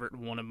absolute favorite,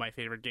 one of my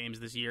favorite games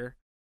this year.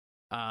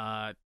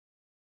 I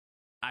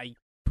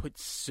put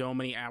so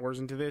many hours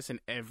into this, and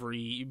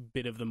every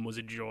bit of them was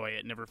a joy.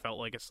 It never felt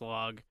like a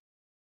slog.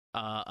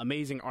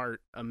 Amazing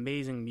art,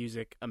 amazing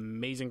music,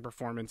 amazing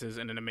performances,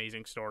 and an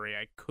amazing story.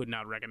 I could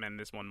not recommend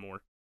this one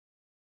more.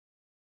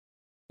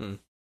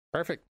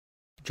 Perfect.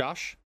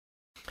 Josh,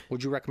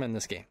 would you recommend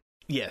this game?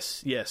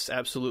 Yes,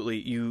 absolutely.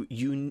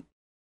 You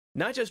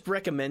not just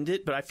recommend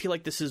it, but I feel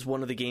like this is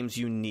one of the games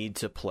you need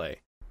to play.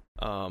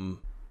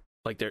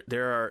 Like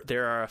there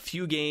are a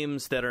few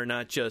games that are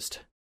not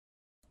just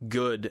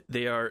good.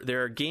 There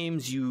are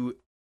games you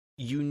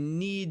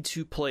need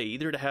to play,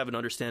 either to have an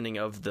understanding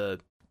of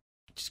the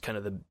just kind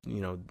of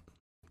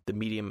the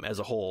medium as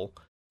a whole,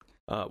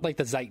 like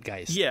the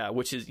zeitgeist. Yeah,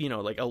 which is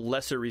like a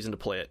lesser reason to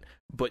play it,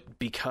 but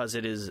because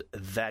it is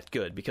that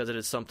good, because it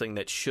is something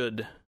that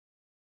should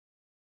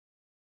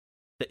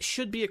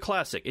be a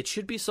classic. It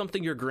should be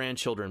something your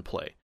grandchildren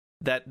play.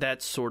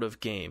 That sort of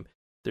game.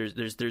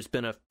 There's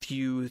been a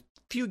few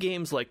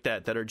games like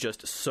that are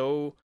just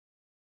so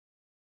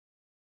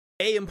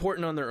A,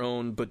 important on their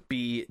own, but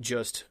B,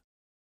 just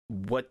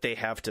what they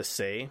have to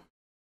say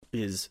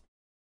is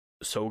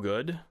so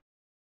good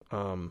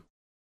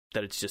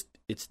that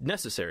it's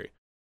necessary.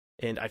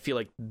 And I feel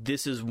like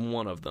this is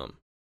one of them.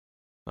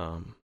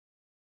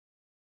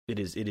 It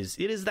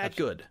is that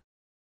good.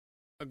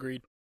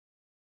 Agreed.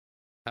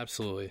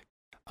 Absolutely.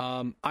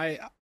 I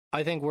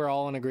think we're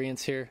all in agreement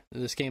here.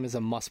 This game is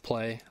a must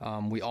play.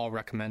 We all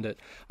recommend it.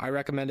 I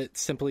recommend it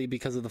simply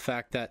because of the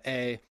fact that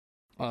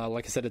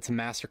like I said, it's a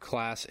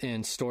masterclass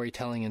in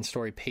storytelling and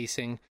story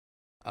pacing.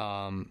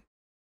 And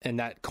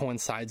that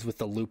coincides with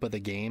the loop of the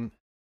game.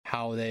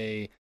 How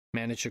they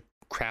manage to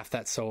craft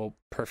that so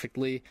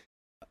perfectly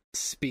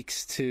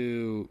speaks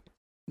to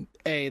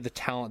A, the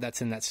talent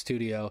that's in that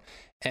studio,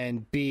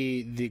 and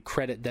B, the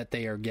credit that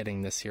they are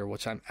getting this year,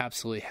 which I'm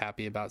absolutely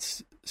happy about.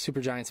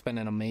 Supergiant's been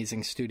an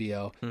amazing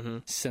studio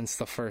since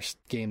the first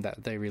game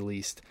that they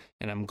released,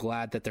 and I'm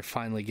glad that they're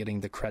finally getting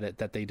the credit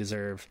that they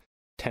deserve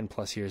 10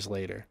 plus years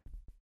later.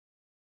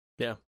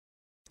 Yeah.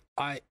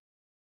 I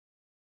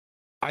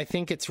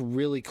think it's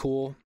really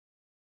cool.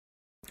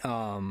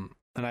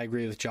 And I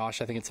agree with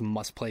Josh. I think it's a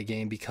must-play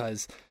game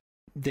because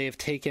they've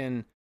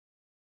taken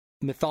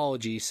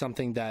mythology,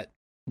 something that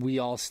we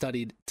all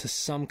studied to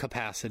some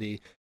capacity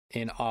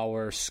in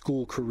our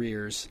school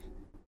careers,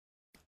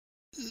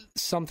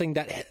 stories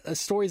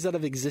that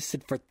have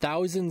existed for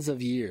thousands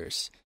of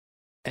years,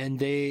 and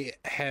they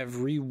have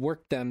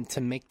reworked them to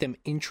make them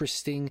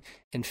interesting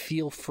and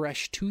feel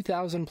fresh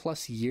 2,000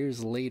 plus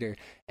years later.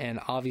 And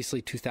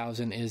obviously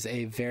 2,000 is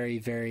a very,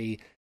 very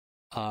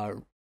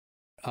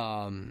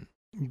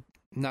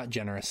not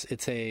generous.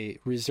 It's a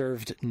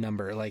reserved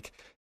number. Like,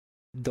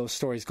 those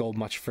stories go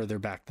much further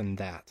back than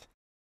that.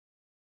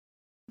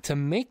 To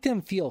make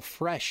them feel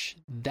fresh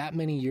that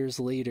many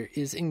years later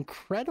is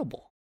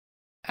incredible.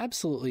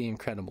 Absolutely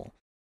incredible.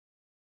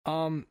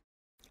 On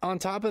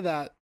top of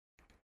that,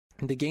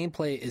 the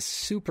gameplay is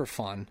super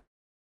fun,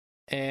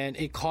 and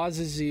it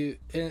causes you,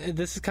 and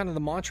this is kind of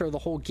the mantra of the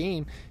whole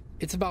game,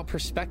 it's about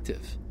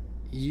perspective.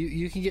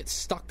 You can get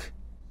stuck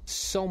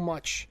so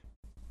much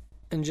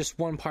in just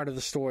one part of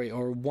the story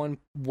or one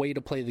way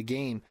to play the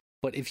game.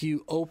 But if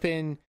you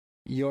open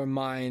your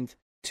mind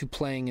to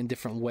playing in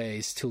different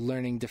ways, to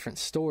learning different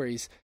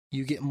stories,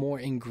 you get more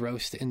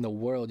engrossed in the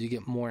world. You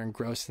get more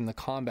engrossed in the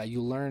combat.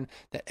 You learn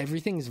that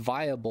everything's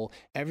viable.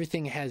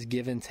 Everything has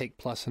give and take,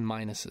 plus and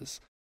minuses.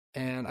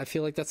 And I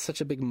feel like that's such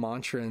a big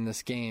mantra in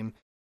this game.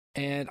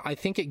 And I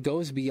think it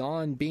goes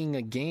beyond being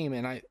a game.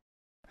 And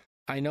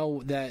I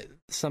know that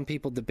some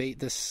people debate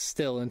this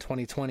still in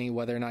 2020,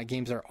 whether or not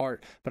games are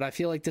art, but I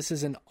feel like this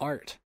is an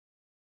art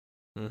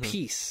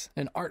piece,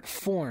 an art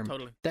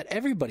form that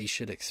everybody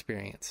should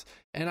experience.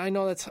 And I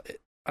know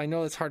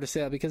it's hard to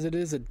say that because it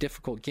is a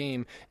difficult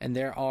game, and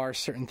there are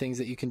certain things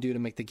that you can do to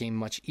make the game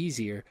much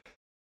easier.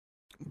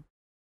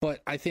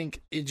 But I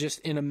think it just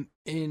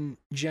in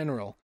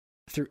general,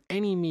 through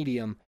any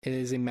medium, it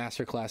is a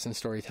masterclass in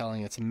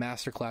storytelling. It's a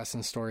masterclass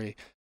in story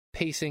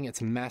pacing.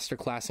 It's a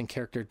masterclass in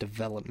character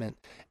development,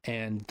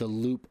 and the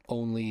loop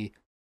only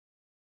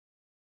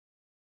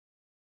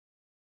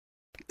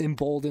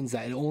emboldens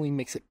that. It only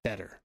makes it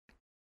better.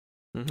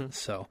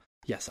 So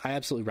yes, I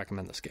absolutely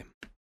recommend this game.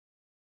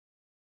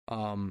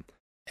 And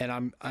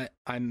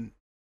I'm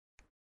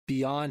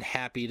beyond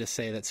happy to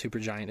say that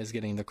Supergiant is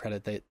getting the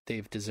credit that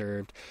they've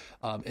deserved.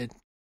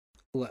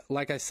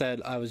 Like I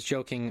said, I was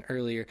joking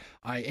earlier,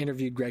 I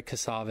interviewed Greg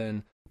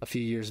Kasavin a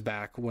few years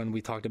back when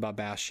we talked about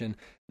Bastion.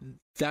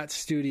 That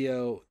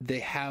studio, they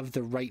have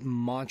the right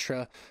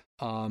mantra.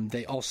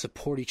 They all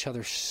support each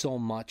other so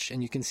much,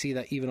 and you can see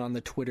that even on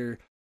the Twitter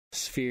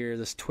sphere,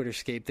 this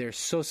Twitterscape, they're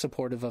so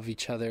supportive of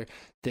each other.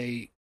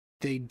 They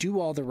do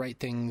all the right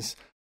things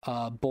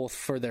both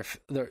for their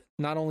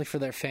not only for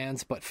their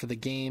fans, but for the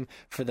game,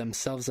 for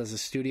themselves as a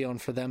studio,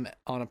 and for them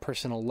on a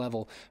personal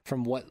level.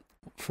 From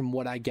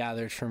what I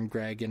gathered from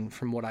Greg and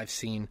from what I've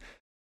seen,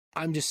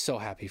 I'm just so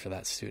happy for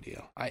that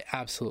studio. I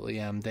absolutely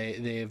am.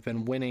 They have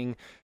been winning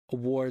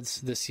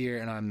awards this year,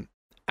 and I'm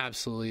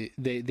absolutely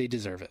they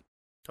deserve it.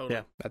 Totally.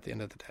 Yeah. At the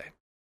end of the day.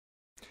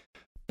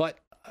 But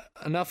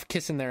enough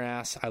kissing their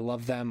ass. I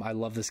love them. I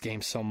love this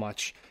game so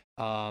much.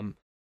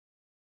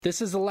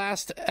 This is the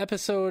last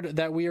episode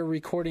that we are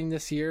recording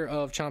this year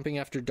of Chomping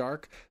After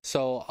Dark.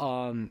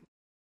 So,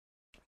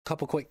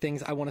 couple quick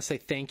things. I want to say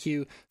thank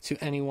you to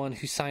anyone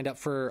who signed up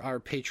for our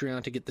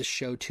Patreon to get the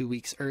show 2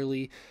 weeks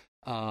early.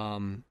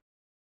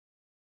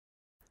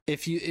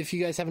 If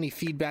you guys have any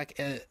feedback,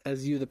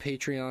 as you the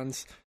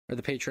Patreons or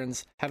the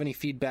patrons have any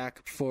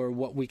feedback for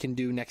what we can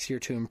do next year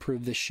to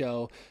improve the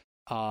show,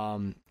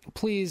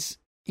 please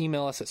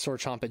email us at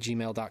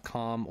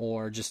sorechomp@gmail.com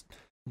or just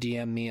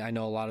DM me. I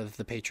know a lot of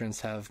the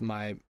patrons have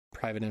my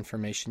private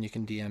information. You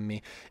can DM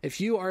me. If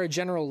you are a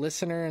general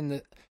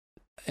listener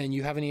and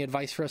you have any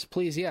advice for us,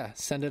 please,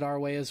 send it our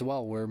way as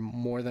well. We're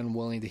more than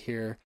willing to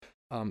hear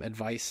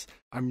advice.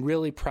 I'm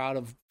really proud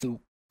of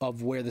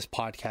where this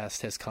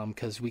podcast has come,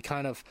 because we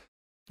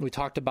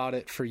talked about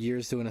it for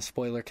years doing a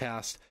spoiler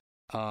cast.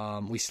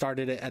 We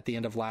started it at the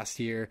end of last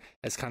year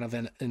as kind of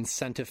an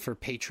incentive for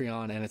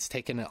Patreon, and it's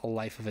taken a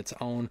life of its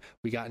own.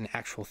 We got an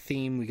actual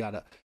theme. We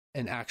got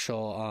an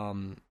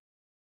actual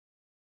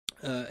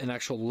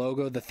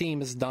logo. The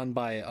theme is done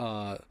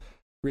by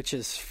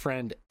Rich's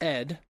friend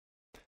Ed.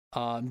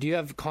 Do you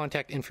have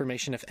contact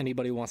information if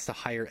anybody wants to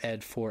hire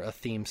Ed for a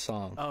theme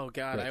song? Oh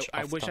God, Rich,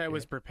 I wish I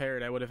was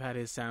prepared. I would have had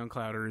his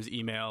SoundCloud or his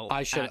email.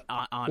 I should.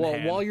 On well,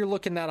 hand. while you're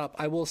looking that up,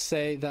 I will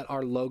say that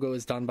our logo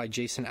is done by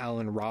Jason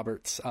Allen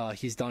Roberts.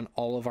 He's done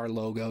all of our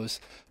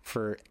logos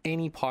for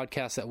any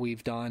podcast that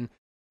we've done.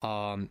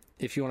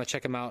 If you want to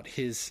check him out,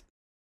 his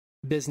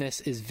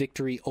business is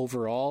Victory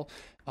Overall.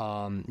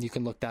 You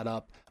can look that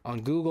up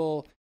on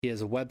Google. He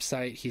has a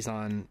website. He's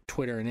on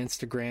Twitter and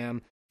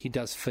Instagram. He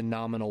does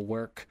phenomenal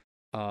work.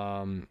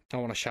 I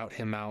want to shout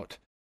him out.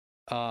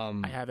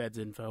 I have Ed's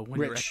info. When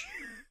Rich.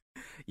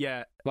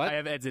 Yeah, What? I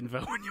have Ed's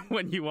info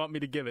when you want me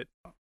to give it.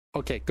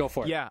 Okay, go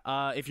for it. Yeah,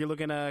 if you're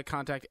looking to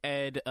contact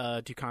Ed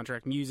to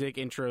contract music,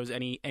 intros,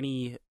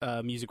 any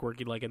music work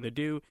you'd like him to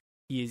do,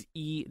 he is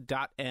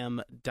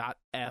e.m.f.baquet,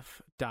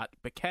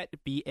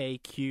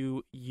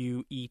 BAQUET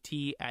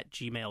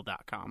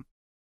 @gmail.com.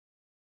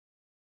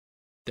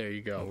 There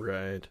you go.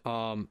 Right.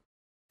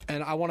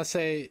 And I want to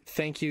say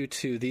thank you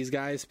to these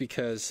guys,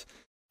 because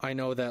I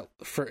know that,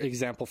 for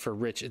example, for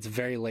Rich, it's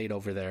very late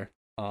over there.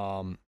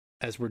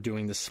 As we're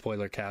doing this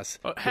spoiler cast.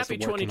 Happy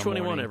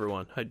 2021,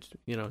 everyone. It's...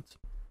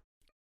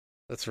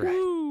 That's right.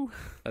 Woo!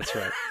 That's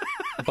right.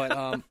 But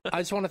I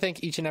just want to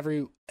thank each and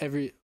every.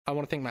 I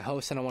want to thank my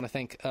host, and I want to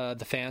thank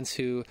the fans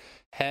who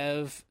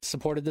have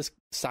supported this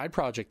side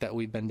project that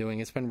we've been doing.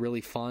 It's been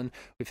really fun.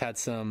 We've had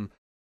some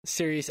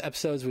serious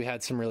episodes. We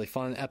had some really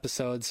fun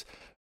episodes.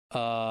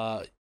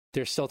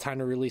 There's still time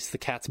to release the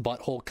Cat's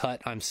Butthole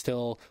cut. I'm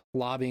still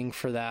lobbying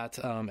for that.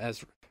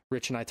 As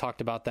Rich and I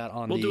talked about that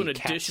on we'll the do an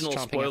Cats additional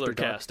Chomping spoiler After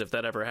Dark. cast if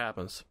that ever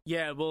happens.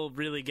 Yeah, we'll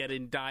really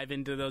dive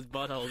into those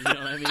buttholes. You know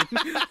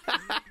what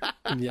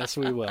I mean? Yes,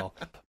 we will.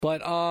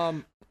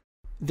 But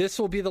this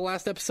will be the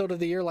last episode of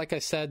the year. Like I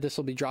said, this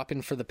will be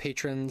dropping for the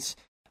patrons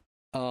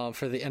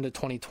for the end of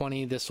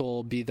 2020. This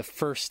will be the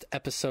first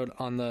episode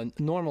on the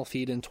normal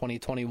feed in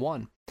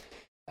 2021.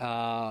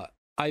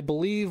 I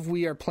believe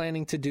we are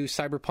planning to do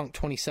Cyberpunk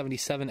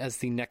 2077 as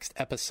the next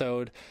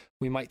episode.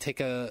 We might take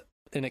an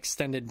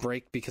extended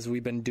break because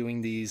we've been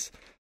doing these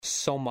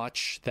so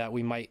much that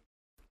we might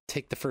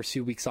take the first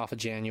few weeks off of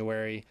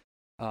January.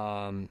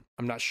 I'm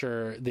not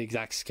sure the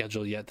exact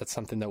schedule yet. That's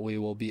something that we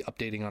will be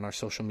updating on our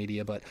social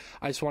media, but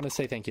I just want to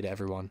say thank you to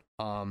everyone.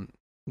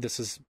 This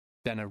has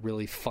been a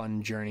really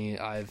fun journey.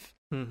 I've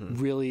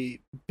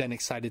really been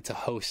excited to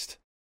host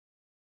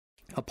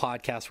a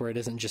podcast where it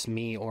isn't just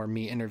me or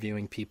me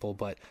interviewing people,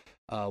 but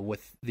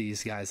with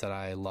these guys that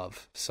I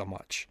love so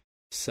much.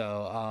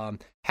 So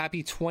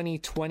happy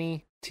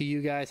 2020 to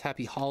you guys.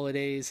 Happy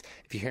holidays.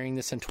 If you're hearing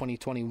this in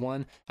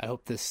 2021, I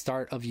hope the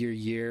start of your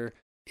year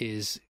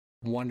is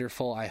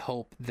wonderful. I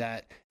hope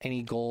that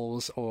any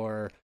goals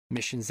or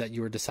missions that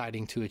you are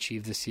deciding to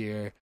achieve this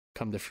year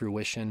come to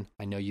fruition.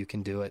 I know you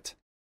can do it.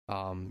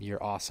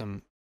 You're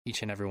awesome,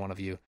 each and every one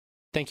of you.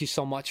 Thank you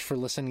so much for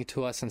listening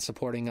to us and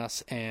supporting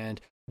us, and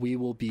we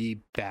will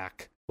be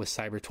back with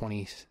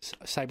Cyberpunk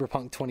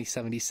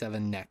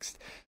 2077 next.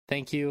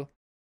 Thank you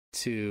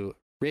to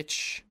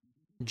Rich,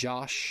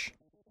 Josh,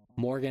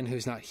 Morgan,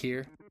 who's not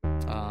here.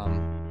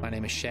 My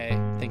name is Shay.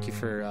 Thank you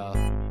for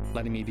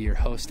letting me be your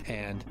host,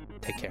 and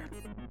take care.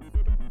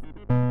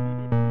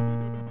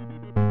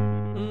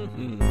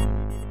 Mm-hmm.